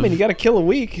point of... I mean, you got to kill a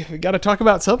week. You got to talk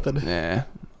about something. Nah.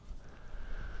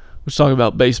 Let's talk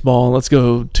about baseball and let's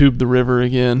go tube the river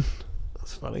again.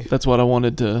 That's funny. That's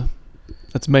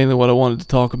mainly what I wanted to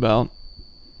talk about.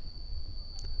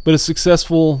 But a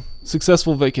successful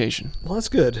vacation. Well, that's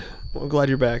good. Well, I'm glad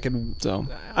you're back. And so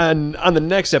on the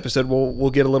next episode,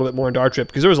 we'll get a little bit more into our trip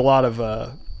because there was a lot of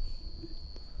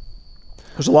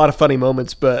funny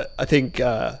moments, but I think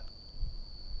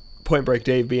Point Break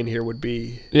Dave being here would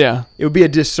be it would be a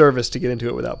disservice to get into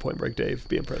it without Point Break Dave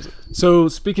being present. So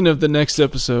speaking of the next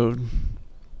episode,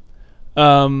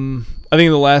 I think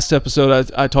in the last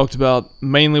episode I talked about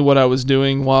mainly what I was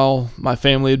doing while my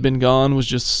family had been gone was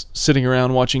just sitting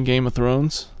around watching Game of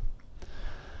Thrones.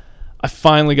 I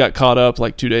finally got caught up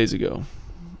like 2 days ago.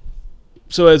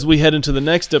 So as we head into the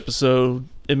next episode,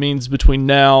 it means between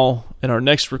now and our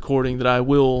next recording that I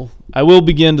will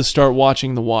begin to start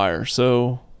watching The Wire.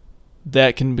 So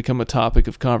that can become a topic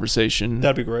of conversation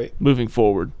That'd be great. moving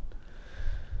forward.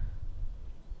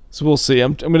 So we'll see.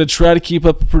 I'm going to try to keep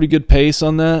up a pretty good pace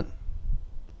on that,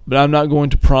 but I'm not going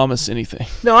to promise anything.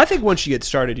 No, I think once you get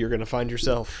started, you're going to find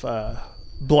yourself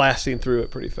blasting through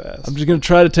it pretty fast. I'm just going to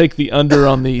try to take the under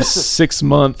on the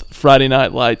 6-month Friday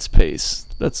Night Lights pace.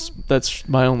 That's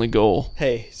my only goal.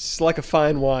 Hey, it's like a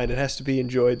fine wine. It has to be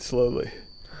enjoyed slowly.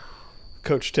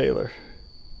 Coach Taylor.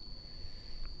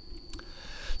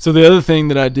 So the other thing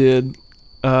that I did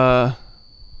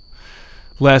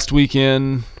last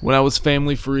weekend when I was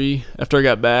family free after I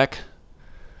got back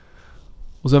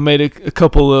was I made a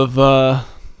couple of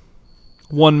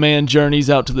one-man journeys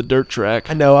out to the dirt track.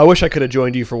 I know. I wish I could have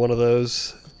joined you for one of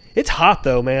those. It's hot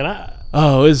though, man. It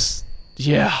was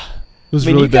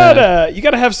really you bad. You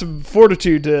gotta have some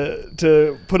fortitude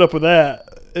to put up with that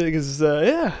because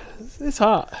it's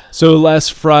hot. So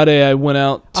last Friday I went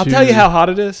out. I'll tell you how hot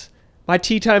it is. My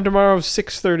tea time tomorrow is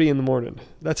 6:30 in the morning.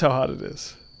 That's how hot it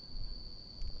is.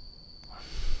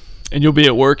 And you'll be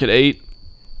at work at 8,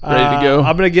 ready to go.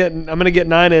 I'm gonna get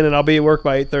 9 in, and I'll be at work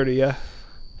by 8:30. Yeah.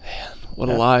 Man, what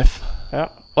a life! Yeah.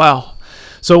 Wow.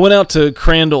 So I went out to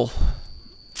Crandall,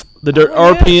 the dirt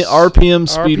RPM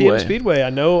Speedway. RPM Speedway. I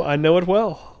know it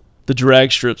well. The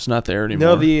drag strip's not there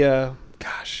anymore. No,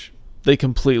 they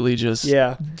completely just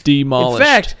demolished. In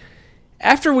fact,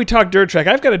 after we talk dirt track,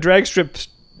 I've got a drag strip.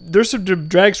 There's some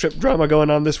drag strip drama going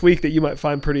on this week that you might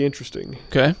find pretty interesting.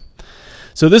 Okay.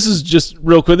 So this is just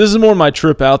real quick. This is more my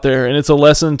trip out there, and it's a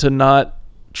lesson to not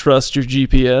trust your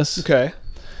GPS. Okay.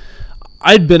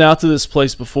 I'd been out to this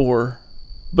place before,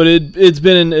 but I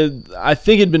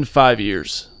think it'd been 5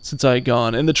 years since I had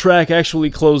gone, and the track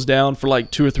actually closed down for like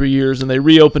 2 or 3 years, and they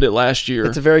reopened it last year.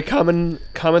 It's a very common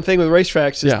thing with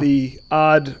racetracks is the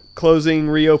odd closing,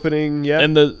 reopening. Yeah.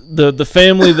 And the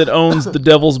family that owns the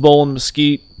Devil's Bowl in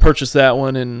Mesquite purchased that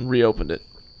one and reopened it.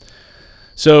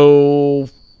 So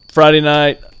Friday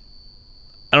night,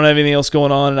 I don't have anything else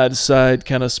going on, and I decide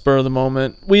kind of spur of the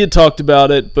moment. We had talked about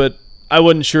it, but I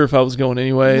wasn't sure if I was going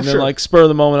anyway. And then like spur of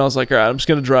the moment, I was like, all right, I'm just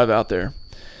going to drive out there.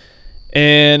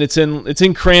 And it's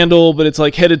in Crandall, but it's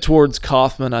like headed towards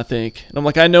Kaufman, I think. And I'm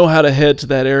like, I know how to head to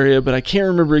that area, but I can't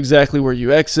remember exactly where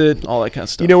you exit, all that kind of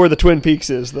stuff. You know where the Twin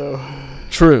Peaks is, though.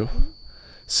 True.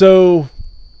 So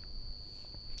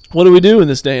what do we do in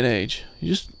this day and age? You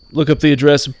just look up the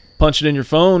address, punch it in your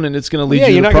phone, and it's going to lead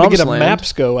you to the promised land. You're not going to get a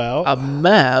Maps go out. A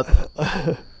map?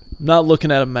 I'm not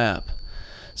looking at a map.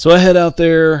 So I head out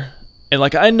there, and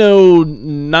like I know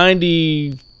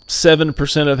 97%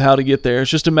 of how to get there.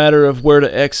 It's just a matter of where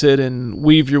to exit and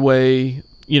weave your way,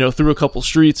 through a couple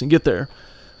streets and get there.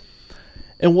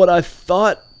 And what I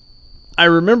thought I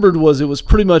remembered was it was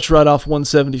pretty much right off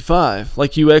 175.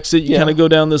 Like you exit, you kind of go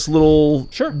down this little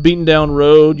beaten down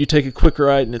road, you take a quick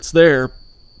right, and it's there.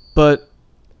 But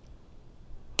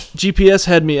GPS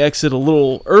had me exit a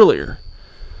little earlier.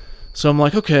 So I'm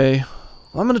like, okay,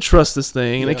 I'm going to trust this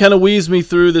thing. And it kind of weaves me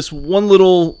through this one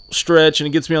little stretch, and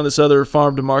it gets me on this other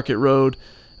farm to market road.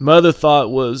 And my other thought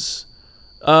was,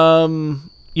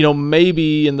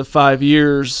 maybe in the 5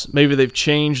 years, maybe they've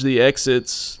changed the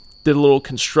exits, did a little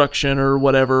construction or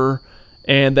whatever,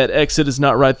 and that exit is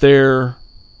not right there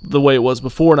the way it was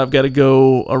before, and I've got to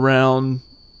go around,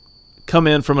 come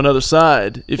in from another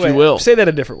side, if you will. Say that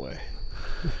a different way.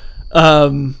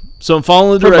 So I'm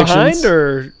following the directions. From behind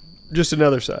or just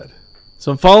another side?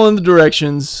 So I'm following the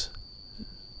directions,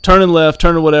 turning left,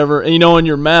 turning whatever, and on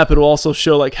your map it'll also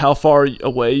show like how far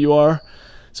away you are.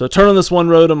 So I turn on this one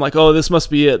road, I'm like, oh, this must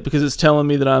be it because it's telling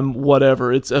me that I'm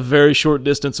whatever. It's a very short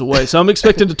distance away. So I'm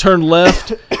expecting to turn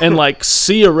left and like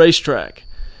see a racetrack.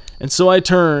 And so I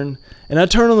turn on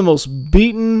the most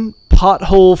beaten,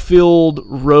 pothole-filled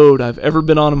road I've ever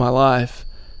been on in my life.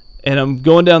 And I'm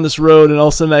going down this road, and all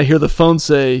of a sudden I hear the phone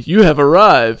say, "You have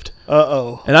arrived."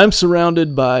 Uh-oh. And I'm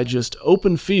surrounded by just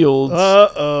open fields.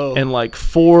 Uh-oh. And like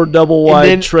 4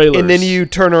 double-wide trailers. And then you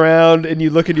turn around and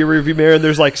you look in your rearview mirror, and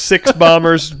there's like 6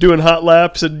 bombers doing hot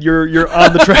laps, and you're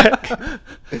on the track.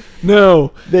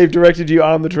 No. They've directed you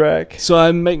on the track. So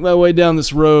I make my way down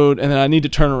this road, and then I need to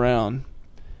turn around.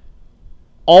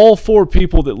 All 4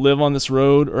 people that live on this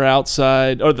road are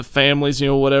outside, or the families,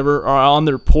 whatever, are on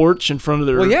their porch in front of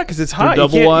their because it's hot. You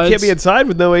double-wides. Can't be inside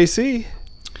with no AC.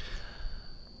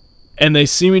 And they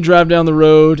see me drive down the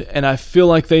road, and I feel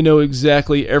like they know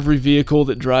exactly every vehicle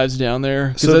that drives down there.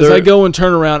 Because as I go and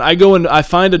turn around, I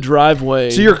find a driveway.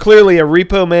 So you're clearly a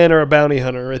repo man or a bounty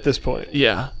hunter at this point.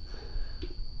 Yeah.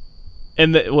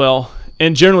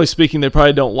 And generally speaking, they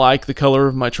probably don't like the color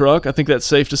of my truck. I think that's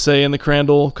safe to say in the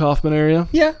Crandall Kaufman area.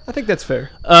 Yeah, I think that's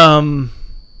fair.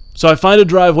 So I find a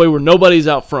driveway where nobody's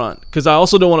out front because I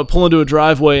also don't want to pull into a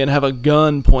driveway and have a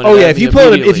gun pointed Oh at yeah, me if you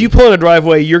immediately. pull in a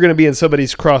driveway, you're going to be in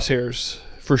somebody's crosshairs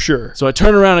for sure. So I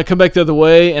turn around and come back the other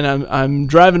way, and I'm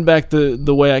driving back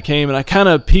the way I came, and I kind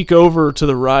of peek over to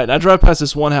the right. And I drive past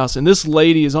this one house, and this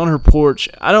lady is on her porch.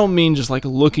 I don't mean just like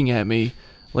looking at me,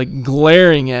 like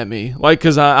glaring at me, like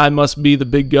because I must be the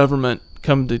big government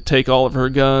come to take all of her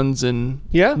guns and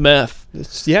meth.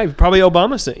 Probably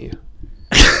Obama sent you.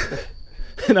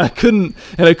 And I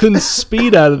couldn't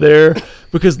speed out of there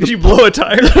because Did you blow a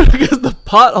tire? because the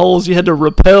potholes you had to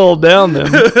rappel down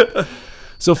them.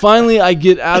 So finally I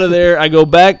get out of there. I go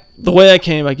back the way I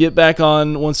came. I get back on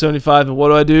 175, and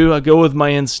what do? I go with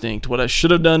my instinct, what I should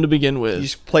have done to begin with. You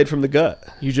just played from the gut.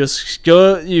 You just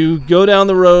go down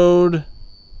the road.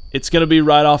 It's going to be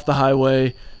right off the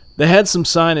highway. They had some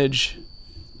signage.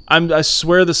 I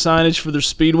swear the signage for their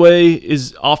speedway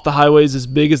is off the highway is as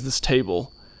big as this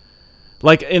table.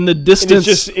 Like in the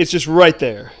distance, And it's just right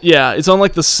there. yeah, it's on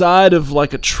like the side of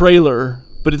like a trailer,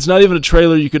 but it's not even a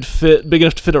trailer you could fit big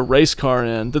enough to fit a race car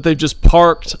in. That they've just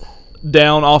parked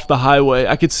down off the highway.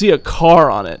 I could see a car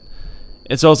on it,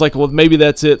 and so I was like, well, maybe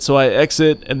that's it. So I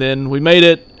exit, and then we made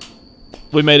it.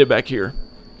 We made it back here.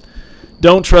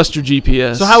 Don't trust your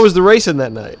GPS. So how was the racing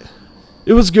that night?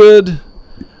 It was good.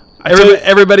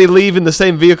 Everybody leave in the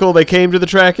same vehicle they came to the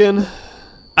track in?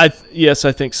 Yes,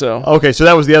 I think so. Okay, so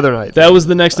that was the other night. That was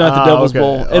the next night, the Devil's okay.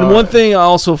 Bowl. And All one right. thing I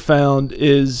also found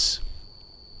is,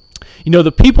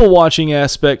 the people watching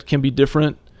aspect can be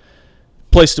different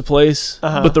place to place,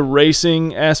 but the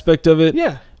racing aspect of it,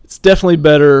 it's definitely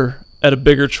better at a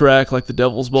bigger track like the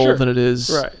Devil's Bowl Sure. than it is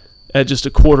Right. at just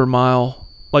a quarter mile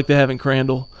like they have in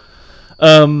Crandall.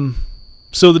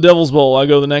 So the Devil's Bowl, I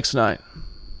go the next night.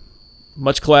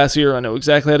 Much classier. I know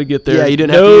exactly how to get there. Yeah, you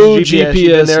didn't no have to use GPS.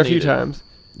 You've been there a few needed. times.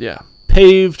 Yeah.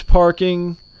 Paved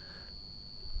parking.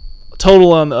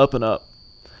 Total on the up and up.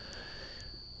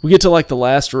 We get to like the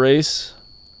last race.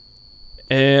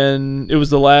 And it was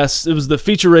the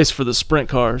feature race for the sprint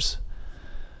cars.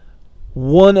 I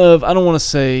don't want to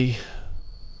say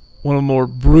one of the more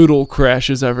brutal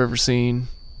crashes I've ever seen.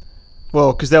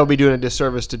 Well, because that would be doing a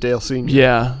disservice to Dale Sr.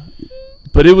 Yeah.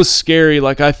 But it was scary.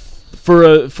 Like for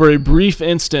a brief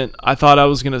instant, I thought I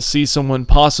was going to see someone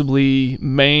possibly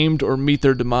maimed or meet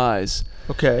their demise.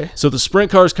 Okay. So the sprint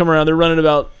cars come around. They're running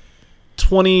about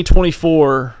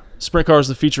 24 sprint cars,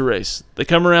 the feature race. They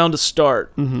come around to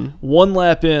start. Mm-hmm. One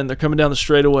lap in, they're coming down the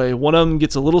straightaway. One of them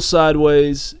gets a little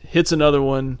sideways, hits another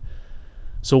one.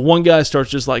 So one guy starts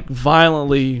just like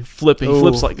violently flipping. He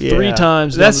flips like 3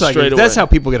 times down the straightaway. That's how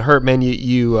people get hurt, man.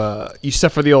 You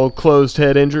suffer the old closed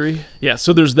head injury. Yeah,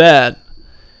 so there's that.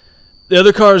 The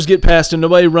other cars get past him.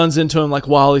 Nobody runs into him like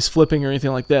while he's flipping or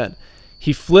anything like that.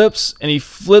 He flips, and he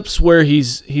flips where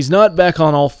he's not back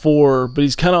on all 4, but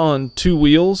he's kind of on 2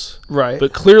 wheels. Right.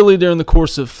 But clearly during the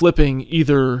course of flipping,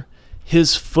 either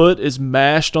his foot is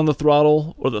mashed on the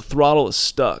throttle or the throttle is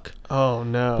stuck. Oh,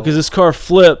 no. Because this car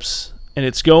flips, and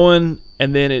it's going,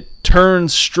 and then it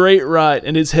turns straight right,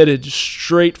 and it's headed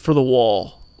straight for the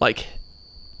wall. Like,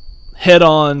 head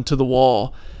on to the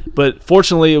wall. But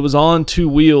fortunately, it was on 2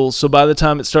 wheels, so by the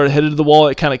time it started headed to the wall,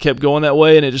 it kind of kept going that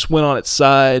way, and it just went on its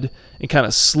side and kind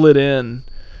of slid in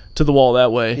to the wall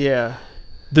that way. Yeah.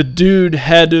 The dude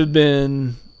had to have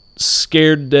been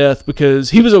scared to death because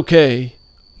he was okay.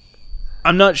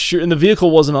 I'm not sure, and the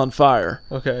vehicle wasn't on fire.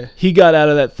 Okay. He got out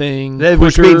of that thing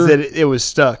Which quicker. means that it was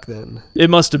stuck then. It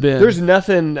must have been. There's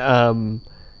nothing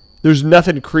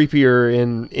creepier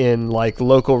in like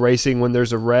local racing when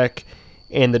there's a wreck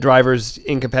and the driver's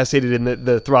incapacitated and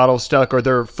the throttle's stuck or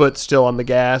their foot's still on the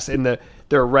gas and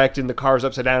they're wrecked and the car's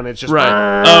upside down and it's just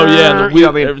right. Oh yeah, and the you know wheel,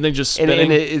 what I mean? everything just and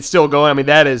spinning. it's still going. I mean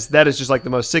that is just like the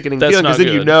most sickening That's feeling not because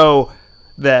then you good. know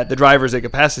that the driver's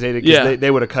incapacitated because Yeah.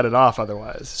 they would have cut it off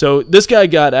otherwise. So this guy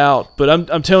got out, but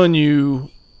I'm telling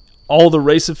you, all the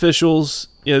race officials,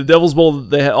 the Devil's Bowl,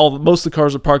 they had most of the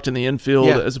cars are parked in the infield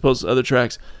as opposed to other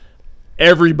tracks.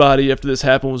 Everybody after this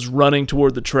happened was running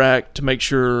toward the track to make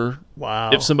sure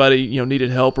if somebody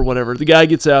needed help or whatever. The guy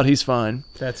gets out, he's fine.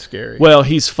 That's scary. Well,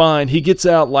 he's fine. He gets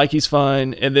out like he's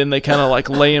fine, and then they kind of like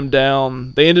lay him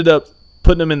down. They ended up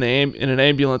putting him in an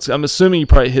ambulance. I'm assuming he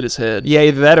probably hit his head. Yeah,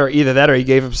 either that or he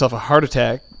gave himself a heart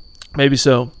attack. Maybe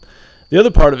so. The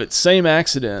other part of it, same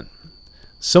accident.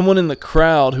 Someone in the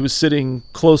crowd who was sitting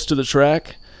close to the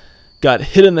track got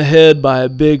hit in the head by a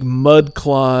big mud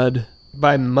clod.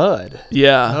 By mud?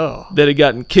 Yeah. Oh. That had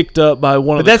gotten kicked up by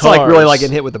one of the cars. But that's like really like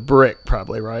getting hit with a brick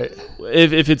probably, right?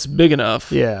 If it's big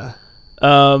enough. Yeah.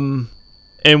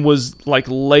 And was like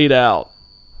laid out.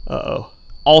 Uh-oh.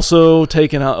 Also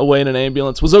taken away in an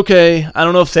ambulance. Was okay. I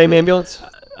don't know if... Same ambulance?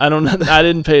 I don't know. I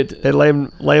didn't pay it They lay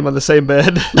him on the same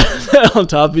bed. on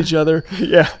top of each other.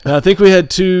 Yeah. And I think we had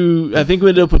two. I think we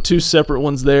ended up with two separate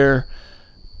ones there.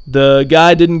 The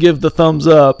guy didn't give the thumbs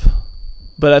up,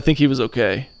 but I think he was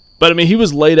okay. But I mean, he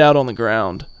was laid out on the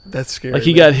ground. That's scary. Like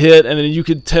he got hit, and then you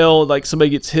could tell like somebody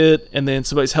gets hit, and then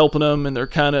somebody's helping them, and they're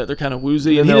kind of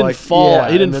woozy. And he didn't fall. Yeah,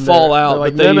 he didn't and then fall they're out.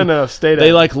 like, but no, stay down.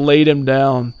 They like laid him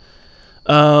down.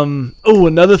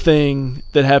 Another thing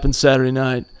that happened Saturday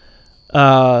night,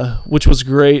 which was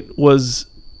great, was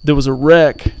there was a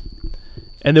wreck,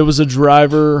 and there was a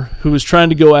driver who was trying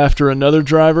to go after another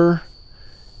driver,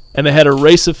 and they had a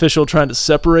race official trying to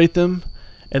separate them.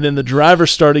 And then the driver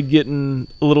started getting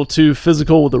a little too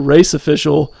physical with the race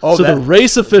official. Oh, so the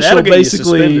race official that'll get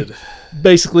you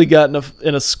basically got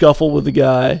in a scuffle with the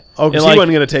guy. Oh, because he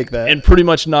wasn't going to take that. And pretty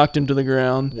much knocked him to the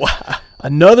ground. Wow.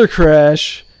 Another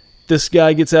crash. This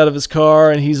guy gets out of his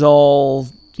car and he's all,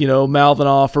 mouthing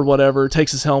off or whatever.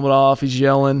 Takes his helmet off. He's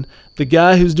yelling. The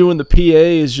guy who's doing the PA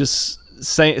is just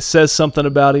says something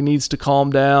about he needs to calm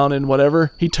down and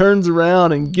whatever. He turns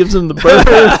around and gives him the bird.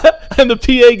 And the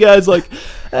PA guy's like,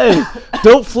 hey,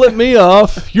 don't flip me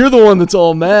off. You're the one that's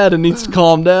all mad and needs to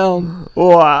calm down.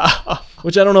 Wow.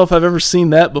 Which I don't know if I've ever seen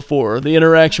that before. The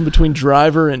interaction between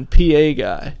driver and PA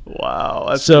guy. Wow,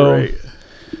 that's great.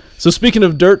 So speaking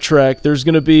of dirt track, there's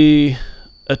going to be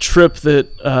a trip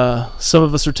that some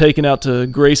of us are taking out to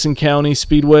Grayson County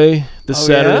Speedway this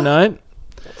Saturday night.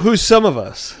 Who's some of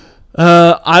us?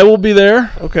 I will be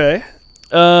there. Okay.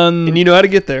 And you know how to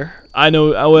get there. I know.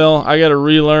 Well, I got to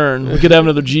relearn. We could have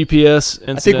another GPS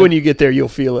incident. I think when you get there, you'll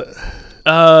feel it.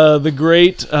 The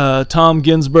great Tom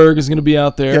Ginsberg is going to be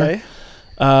out there. Okay.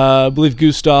 I believe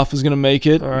Gustav is going to make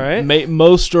it. All right.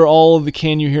 Most or all of the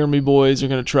Can You Hear Me boys are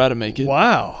going to try to make it.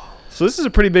 Wow. So this is a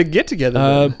pretty big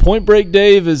get-together. Point Break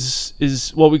Dave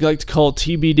is what we like to call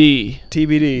TBD.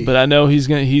 TBD. But I know he's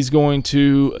going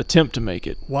to attempt to make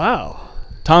it. Wow.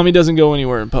 Tommy doesn't go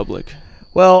anywhere in public.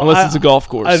 Well, unless it's a golf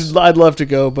course. I'd love to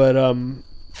go, but I'll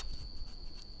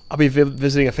be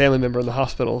visiting a family member in the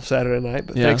hospital Saturday night.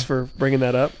 But thanks for bringing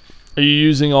that up. Are you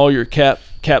using all your cap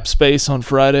space on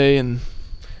Friday and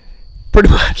pretty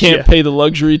much can't pay the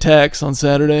luxury tax on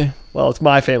Saturday? Well, it's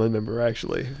my family member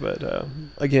actually, but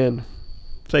again,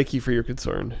 thank you for your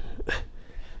concern.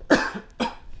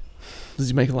 Does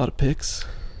he make a lot of picks?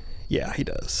 Yeah, he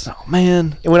does. Oh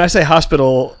man! And when I say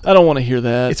hospital, I don't want to hear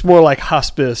that. It's more like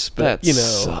hospice, but that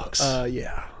sucks.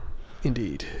 Yeah,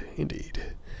 indeed.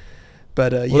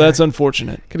 But well, that's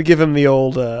unfortunate. Gonna give him the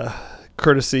old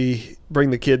courtesy,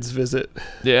 bring the kids visit.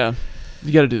 Yeah,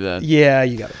 you got to do that. Yeah,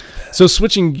 you got to do that. So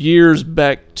switching gears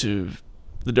back to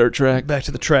the dirt track. Back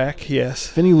to the track,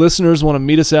 yes. If any listeners want to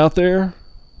meet us out there,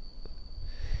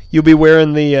 you'll be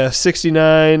wearing the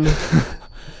 69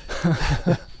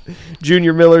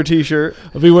 Junior Miller t-shirt.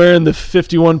 I'll be wearing the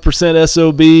 51%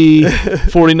 SOB,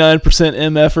 49%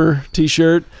 MFer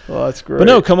t-shirt. Oh, that's great. But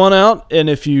no, come on out, and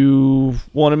if you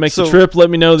want to make the trip,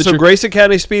 let me know that you're... So Grayson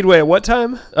County Speedway at what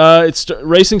time?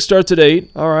 Racing starts at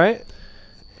 8. All right.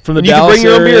 From the and Dallas you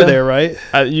can bring your area, own beer there, right?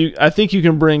 I think you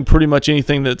can bring pretty much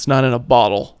anything that's not in a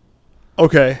bottle.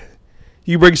 Okay.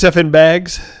 You bring stuff in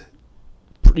bags?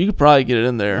 You could probably get it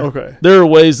in there. Okay. There are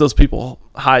ways those people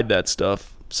hide that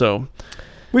stuff, so...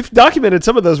 We've documented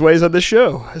some of those ways on this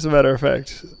show, as a matter of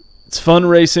fact. It's fun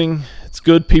racing. It's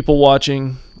good people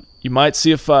watching. You might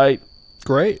see a fight.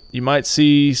 Great. You might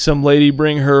see some lady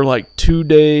bring her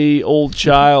 2-day-old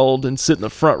child and sit in the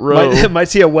front row. Might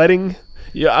see a wedding.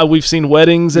 Yeah, we've seen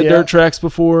weddings at dirt tracks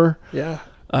before. Yeah.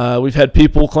 We've had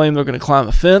people claim they're going to climb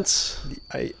a fence.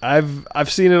 I've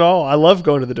seen it all. I love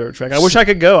going to the dirt track. I wish I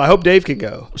could go. I hope Dave could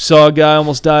go. Saw a guy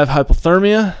almost die of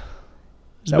hypothermia.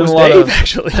 That was Dave,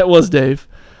 actually. That was Dave.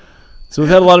 So we've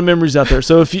had a lot of memories out there.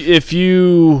 So if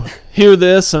you hear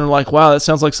this and are like, wow, that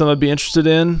sounds like something I'd be interested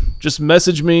in, just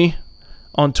message me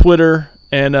on Twitter,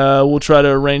 and we'll try to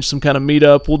arrange some kind of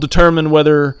meetup. We'll determine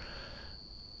whether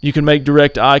you can make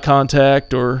direct eye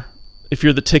contact, or if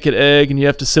you're the ticket egg and you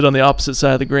have to sit on the opposite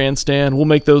side of the grandstand. We'll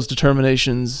make those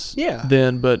determinations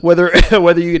then. But whether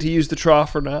you get to use the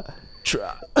trough or not.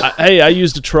 I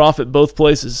used a trough at both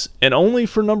places, and only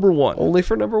for number one. Only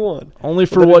for number one. Only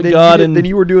for what God... Then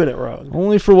you were doing it wrong.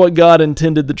 Only for what God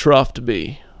intended the trough to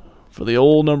be. For the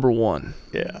old number one.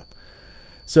 Yeah.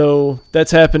 So,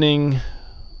 that's happening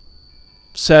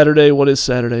Saturday. What is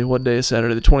Saturday? What day is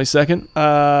Saturday? The 22nd?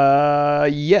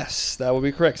 Yes, that would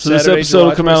be correct. So Saturday, this episode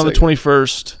will come out on the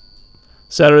 21st.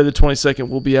 Saturday the 22nd,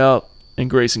 we'll be out in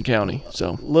Grayson County.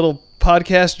 So little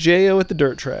podcast J.O. at the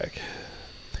dirt track.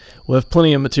 We'll have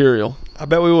plenty of material. I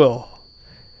bet we will.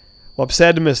 Well, I'm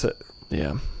sad to miss it.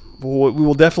 Yeah. We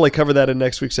will definitely cover that in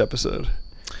next week's episode.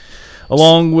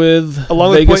 along with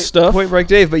Vegas stuff. Point Break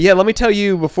Dave. But yeah, let me tell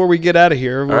you before we get out of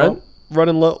here. We're right.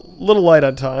 running little light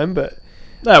on time, but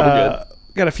We're good.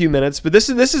 got a few minutes. But this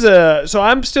is so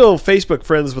I'm still Facebook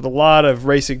friends with a lot of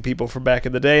racing people from back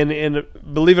in the day, and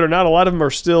believe it or not, a lot of them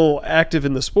are still active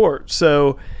in the sport.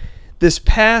 So this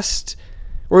past,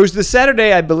 or it was the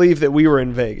Saturday, I believe, that we were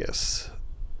in Vegas.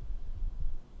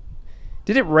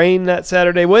 Did it rain that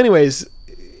Saturday? Well, anyways,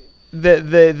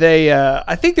 they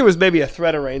I think there was maybe a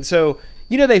threat of rain. So,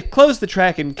 they've closed the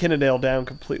track in Kennedale down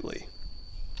completely.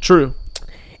 True.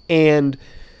 And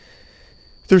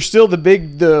there's still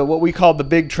the what we call the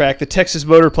big track, the Texas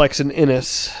Motorplex in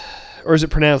Ennis. Or is it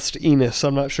pronounced Enos?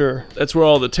 I'm not sure. That's where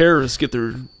all the terrorists get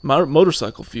their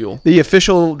motorcycle fuel. The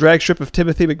official drag strip of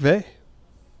Timothy McVeigh.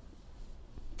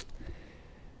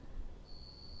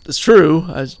 It's true.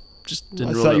 I just didn't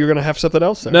I really thought you were going to have something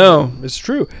else there. No. It's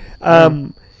true.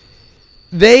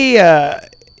 They,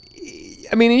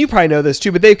 and you probably know this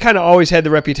too, but they've kind of always had the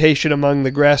reputation among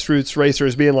the grassroots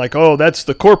racers being like, oh, that's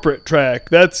the corporate track.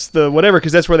 That's the whatever,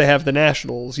 because that's where they have the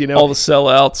nationals, all the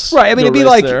sellouts. Right. I mean,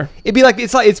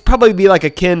 it's probably be like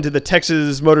akin to the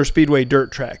Texas Motor Speedway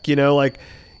dirt track, they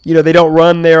don't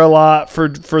run there a lot for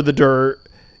the dirt.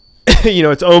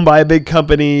 It's owned by a big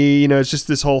company, it's just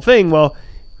this whole thing. Well,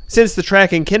 since the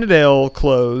track in Kennedale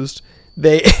closed,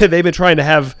 they've been trying to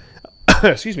have,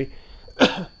 excuse me,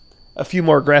 a few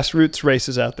more grassroots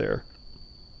races out there.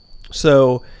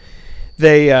 So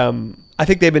they, I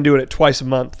think they've been doing it twice a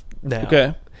month now.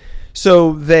 Okay.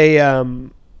 So they,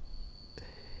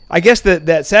 I guess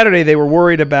that Saturday they were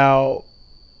worried about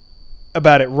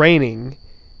it raining.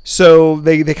 So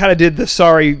they kind of did the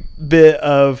sorry bit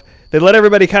of, they let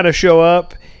everybody kind of show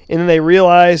up, and then they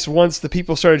realized once the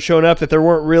people started showing up that there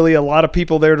weren't really a lot of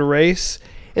people there to race.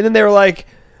 And then they were like,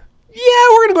 yeah,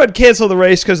 we're going to go ahead and cancel the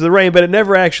race because of the rain, but it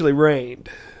never actually rained.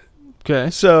 Okay.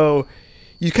 So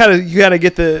you got to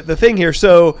get the thing here.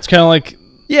 So it's kind of like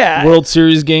World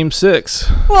Series Game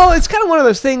 6. Well, it's kind of one of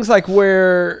those things like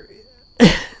where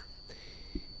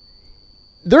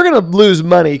they're going to lose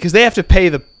money because they have to pay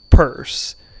the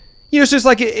purse. It's just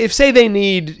like if, say, they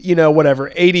need,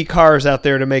 80 cars out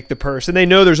there to make the purse, and they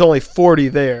know there's only 40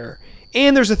 there,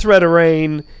 and there's a threat of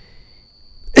rain,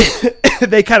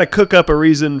 they kind of cook up a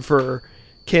reason for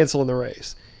canceling the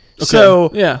race. Okay.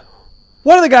 So, yeah.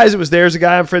 One of the guys that was there is a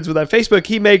guy I'm friends with on Facebook.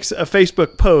 He makes a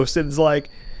Facebook post, and it's like,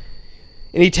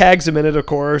 and he tags him in it, of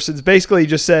course. It's basically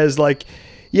just says, like,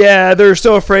 yeah, they're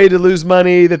so afraid to lose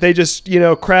money that they just,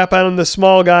 crap out on the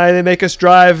small guy. They make us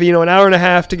drive, an hour and a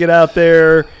half to get out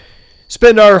there,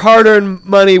 spend our hard-earned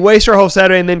money, waste our whole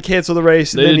Saturday, and then cancel the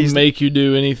race. They didn't make you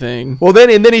do anything. Well,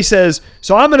 then he says,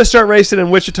 so I'm going to start racing in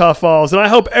Wichita Falls, and I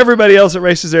hope everybody else that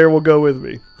races there will go with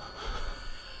me.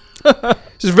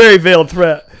 It's a very veiled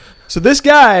threat. So this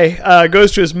guy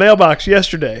goes to his mailbox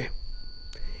yesterday,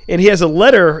 and he has a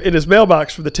letter in his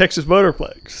mailbox from the Texas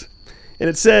Motorplex. And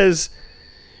it says,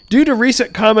 due to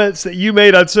recent comments that you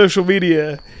made on social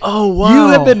media, oh wow,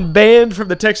 you have been banned from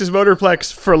the Texas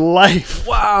Motorplex for life.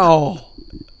 Wow.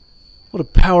 What a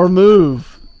power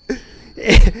move.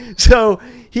 So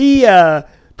he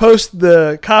posts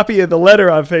the copy of the letter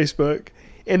on Facebook,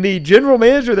 and the general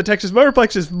manager of the Texas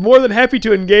Motorplex is more than happy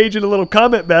to engage in a little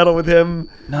comment battle with him,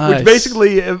 which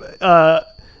basically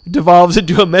devolves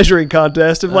into a measuring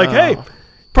contest of like, hey,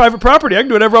 private property, I can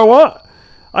do whatever I want.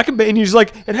 And he's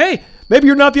like, and hey, maybe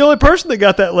you're not the only person that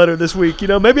got that letter this week.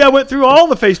 Maybe I went through all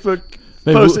the Facebook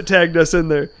posts that tagged us in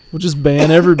there. We'll just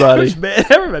ban everybody.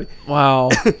 Wow. Wow.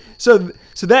 So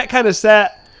that kind of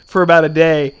sat for about a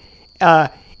day.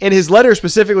 And his letter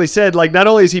specifically said, like, not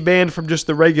only is he banned from just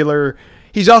the regular,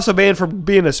 he's also banned from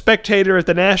being a spectator at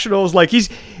the Nationals. Like, and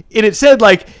it said,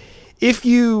 like, if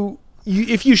you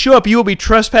show up, you will be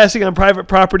trespassing on private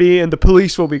property and the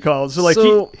police will be called. So, like,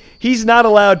 he's not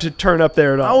allowed to turn up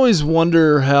there at all. I always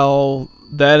wonder how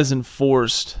that is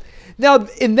enforced. Now,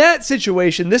 in that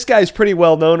situation, this guy's pretty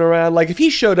well known around. Like, if he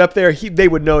showed up there, they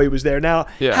would know he was there. Now,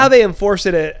 how they enforce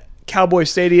it at Cowboy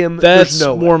Stadium, that's there's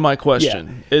no more way. My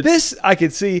question. Yeah. This, I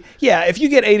could see. Yeah, if you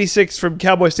get 86 from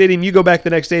Cowboy Stadium, you go back the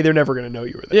next day, they're never going to know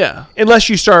you were there. Yeah. Unless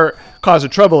you start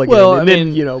causing trouble again. Well,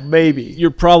 then, maybe.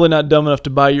 You're probably not dumb enough to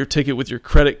buy your ticket with your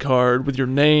credit card, with your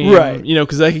name. Right.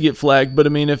 Because that could get flagged. But,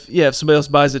 if somebody else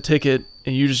buys a ticket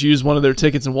and you just use one of their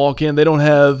tickets and walk in, they don't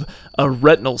have a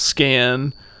retinal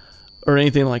scan or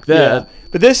anything like that. Yeah.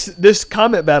 But this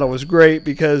comment battle was great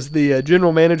because the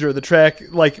general manager of the track,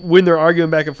 like, when they're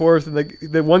arguing back and forth, and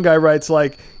the one guy writes,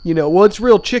 like, well, it's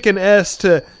real chicken-ass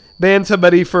to ban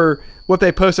somebody for what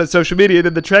they post on social media. And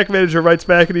then the track manager writes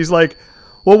back, and he's like,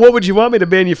 well, what would you want me to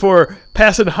ban you for?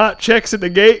 Passing hot checks at the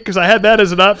gate? Because I had that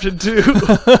as an option, too.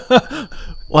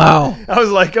 Wow. I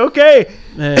was like, okay.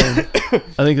 Man,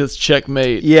 I think that's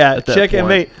checkmate. Yeah, at that check and point.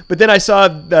 mate. But then I saw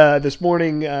this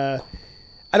morning, I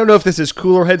don't know if this is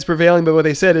cooler heads prevailing, but what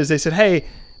they said is they said, hey,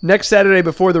 next Saturday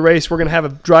before the race, we're going to have a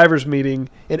driver's meeting,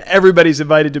 and everybody's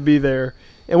invited to be there.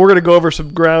 And we're going to go over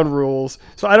some ground rules.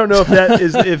 So I don't know if that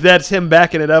is if that's him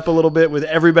backing it up a little bit with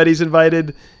everybody's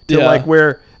invited to Yeah. like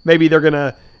where maybe they're going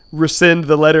to rescind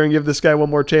the letter and give this guy one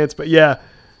more chance. But yeah,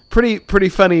 pretty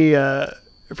funny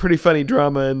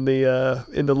drama in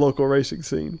the local racing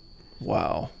scene.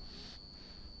 Wow.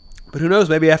 But who knows?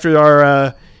 Maybe after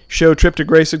our show trip to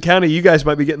Grayson County, you guys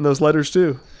might be getting those letters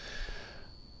too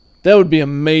That would be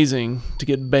amazing to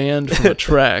get banned from a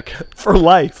track. for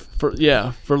life For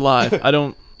life.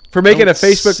 for making a don't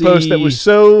Facebook post that was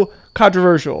so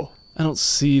controversial. I don't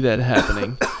see that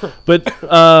happening. But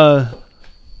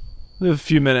we have a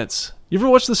few minutes. You ever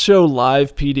watch the show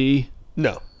Live PD?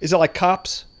 No, is it like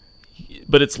Cops?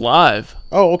 But it's live.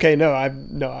 Oh, okay. No, I've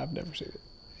never seen it.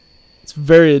 It's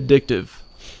very addictive.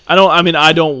 I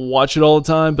don't watch it all the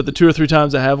time, but the 2 or 3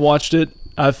 times I have watched it,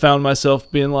 I've found myself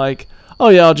being like, oh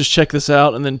yeah, I'll just check this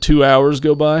out, and then 2 hours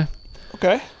go by.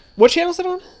 Okay. What channel is it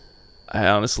on? I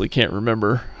honestly can't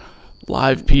remember.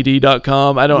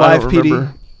 LivePD.com. I don't Live remember.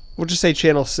 PD. We'll just say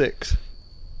Channel 6.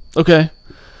 Okay.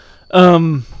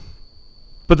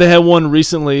 But they had one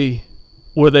recently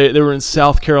where they were in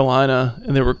South Carolina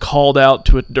and they were called out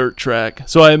to a dirt track.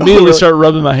 So I immediately really? started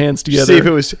rubbing my hands together. See if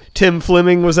it was Tim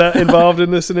Fleming was that involved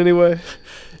in this in any way.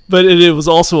 But it was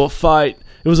also a fight.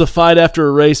 It was a fight after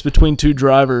a race between 2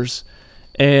 drivers,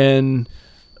 and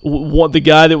the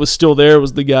guy that was still there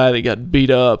was the guy that got beat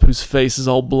up, whose face is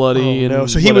all bloody. Oh, and no.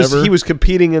 So whatever. he was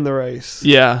competing in the race.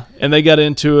 Yeah, and they got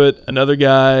into it. Another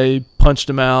guy punched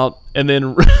him out, and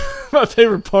then my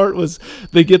favorite part was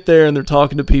they get there and they're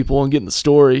talking to people and getting the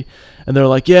story, and they're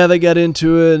like, yeah, they got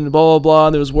into it and blah, blah, blah,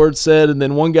 and there was words said, and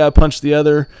then one guy punched the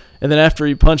other, and then after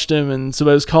he punched him and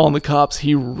somebody was calling the cops,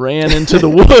 he ran into the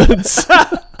woods.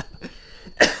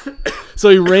 So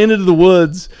he ran into the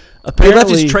woods. He Apparently, left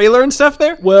his trailer and stuff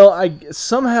there? well,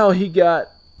 somehow he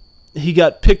got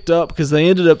picked up because they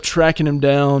ended up tracking him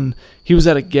down. He was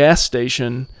at a gas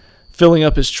station filling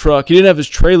up his truck. He didn't have his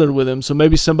trailer with him, so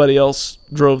maybe somebody else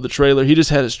drove the trailer. He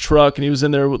just had his truck, and he was in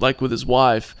there with his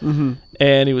wife,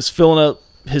 and he was filling up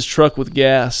his truck with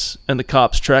gas, and the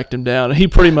cops tracked him down. And he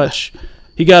pretty much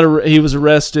he was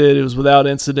arrested. It was without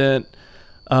incident.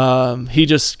 He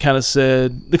just kind of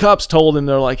said, the cops told him,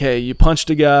 they're like, hey, you punched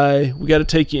a guy, we got to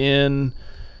take you in,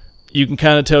 you can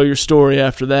kind of tell your story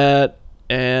after that,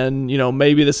 and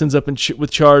maybe this ends up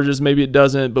with charges, maybe it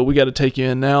doesn't, but we got to take you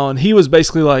in now. And he was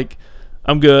basically like,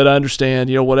 I'm good, I understand,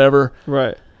 whatever.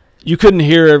 Right. You couldn't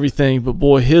hear everything, but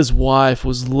boy, his wife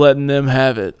was letting them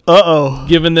have it, Uh-oh.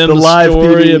 giving them the live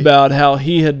story PD. about how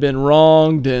he had been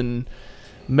wronged, and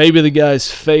maybe the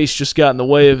guy's face just got in the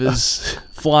way of his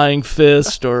flying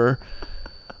fist or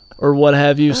what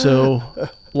have you. So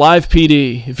Live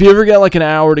PD, if you ever got like an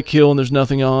hour to kill and there's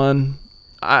nothing on,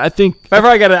 I think If ever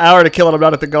I got an hour to kill and I'm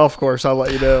not at the golf course, I'll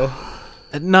let you know.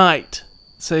 at night,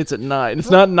 say it's at night.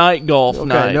 It's not night golf Okay,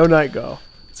 night. no night golf.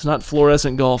 It's not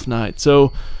fluorescent golf night.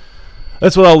 So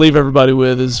that's what I'll leave everybody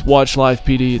with, is watch Live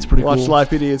PD. It's pretty Watch cool. Live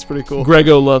PD, it's pretty cool.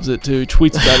 Grego loves it too. He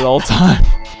tweets about it all the time.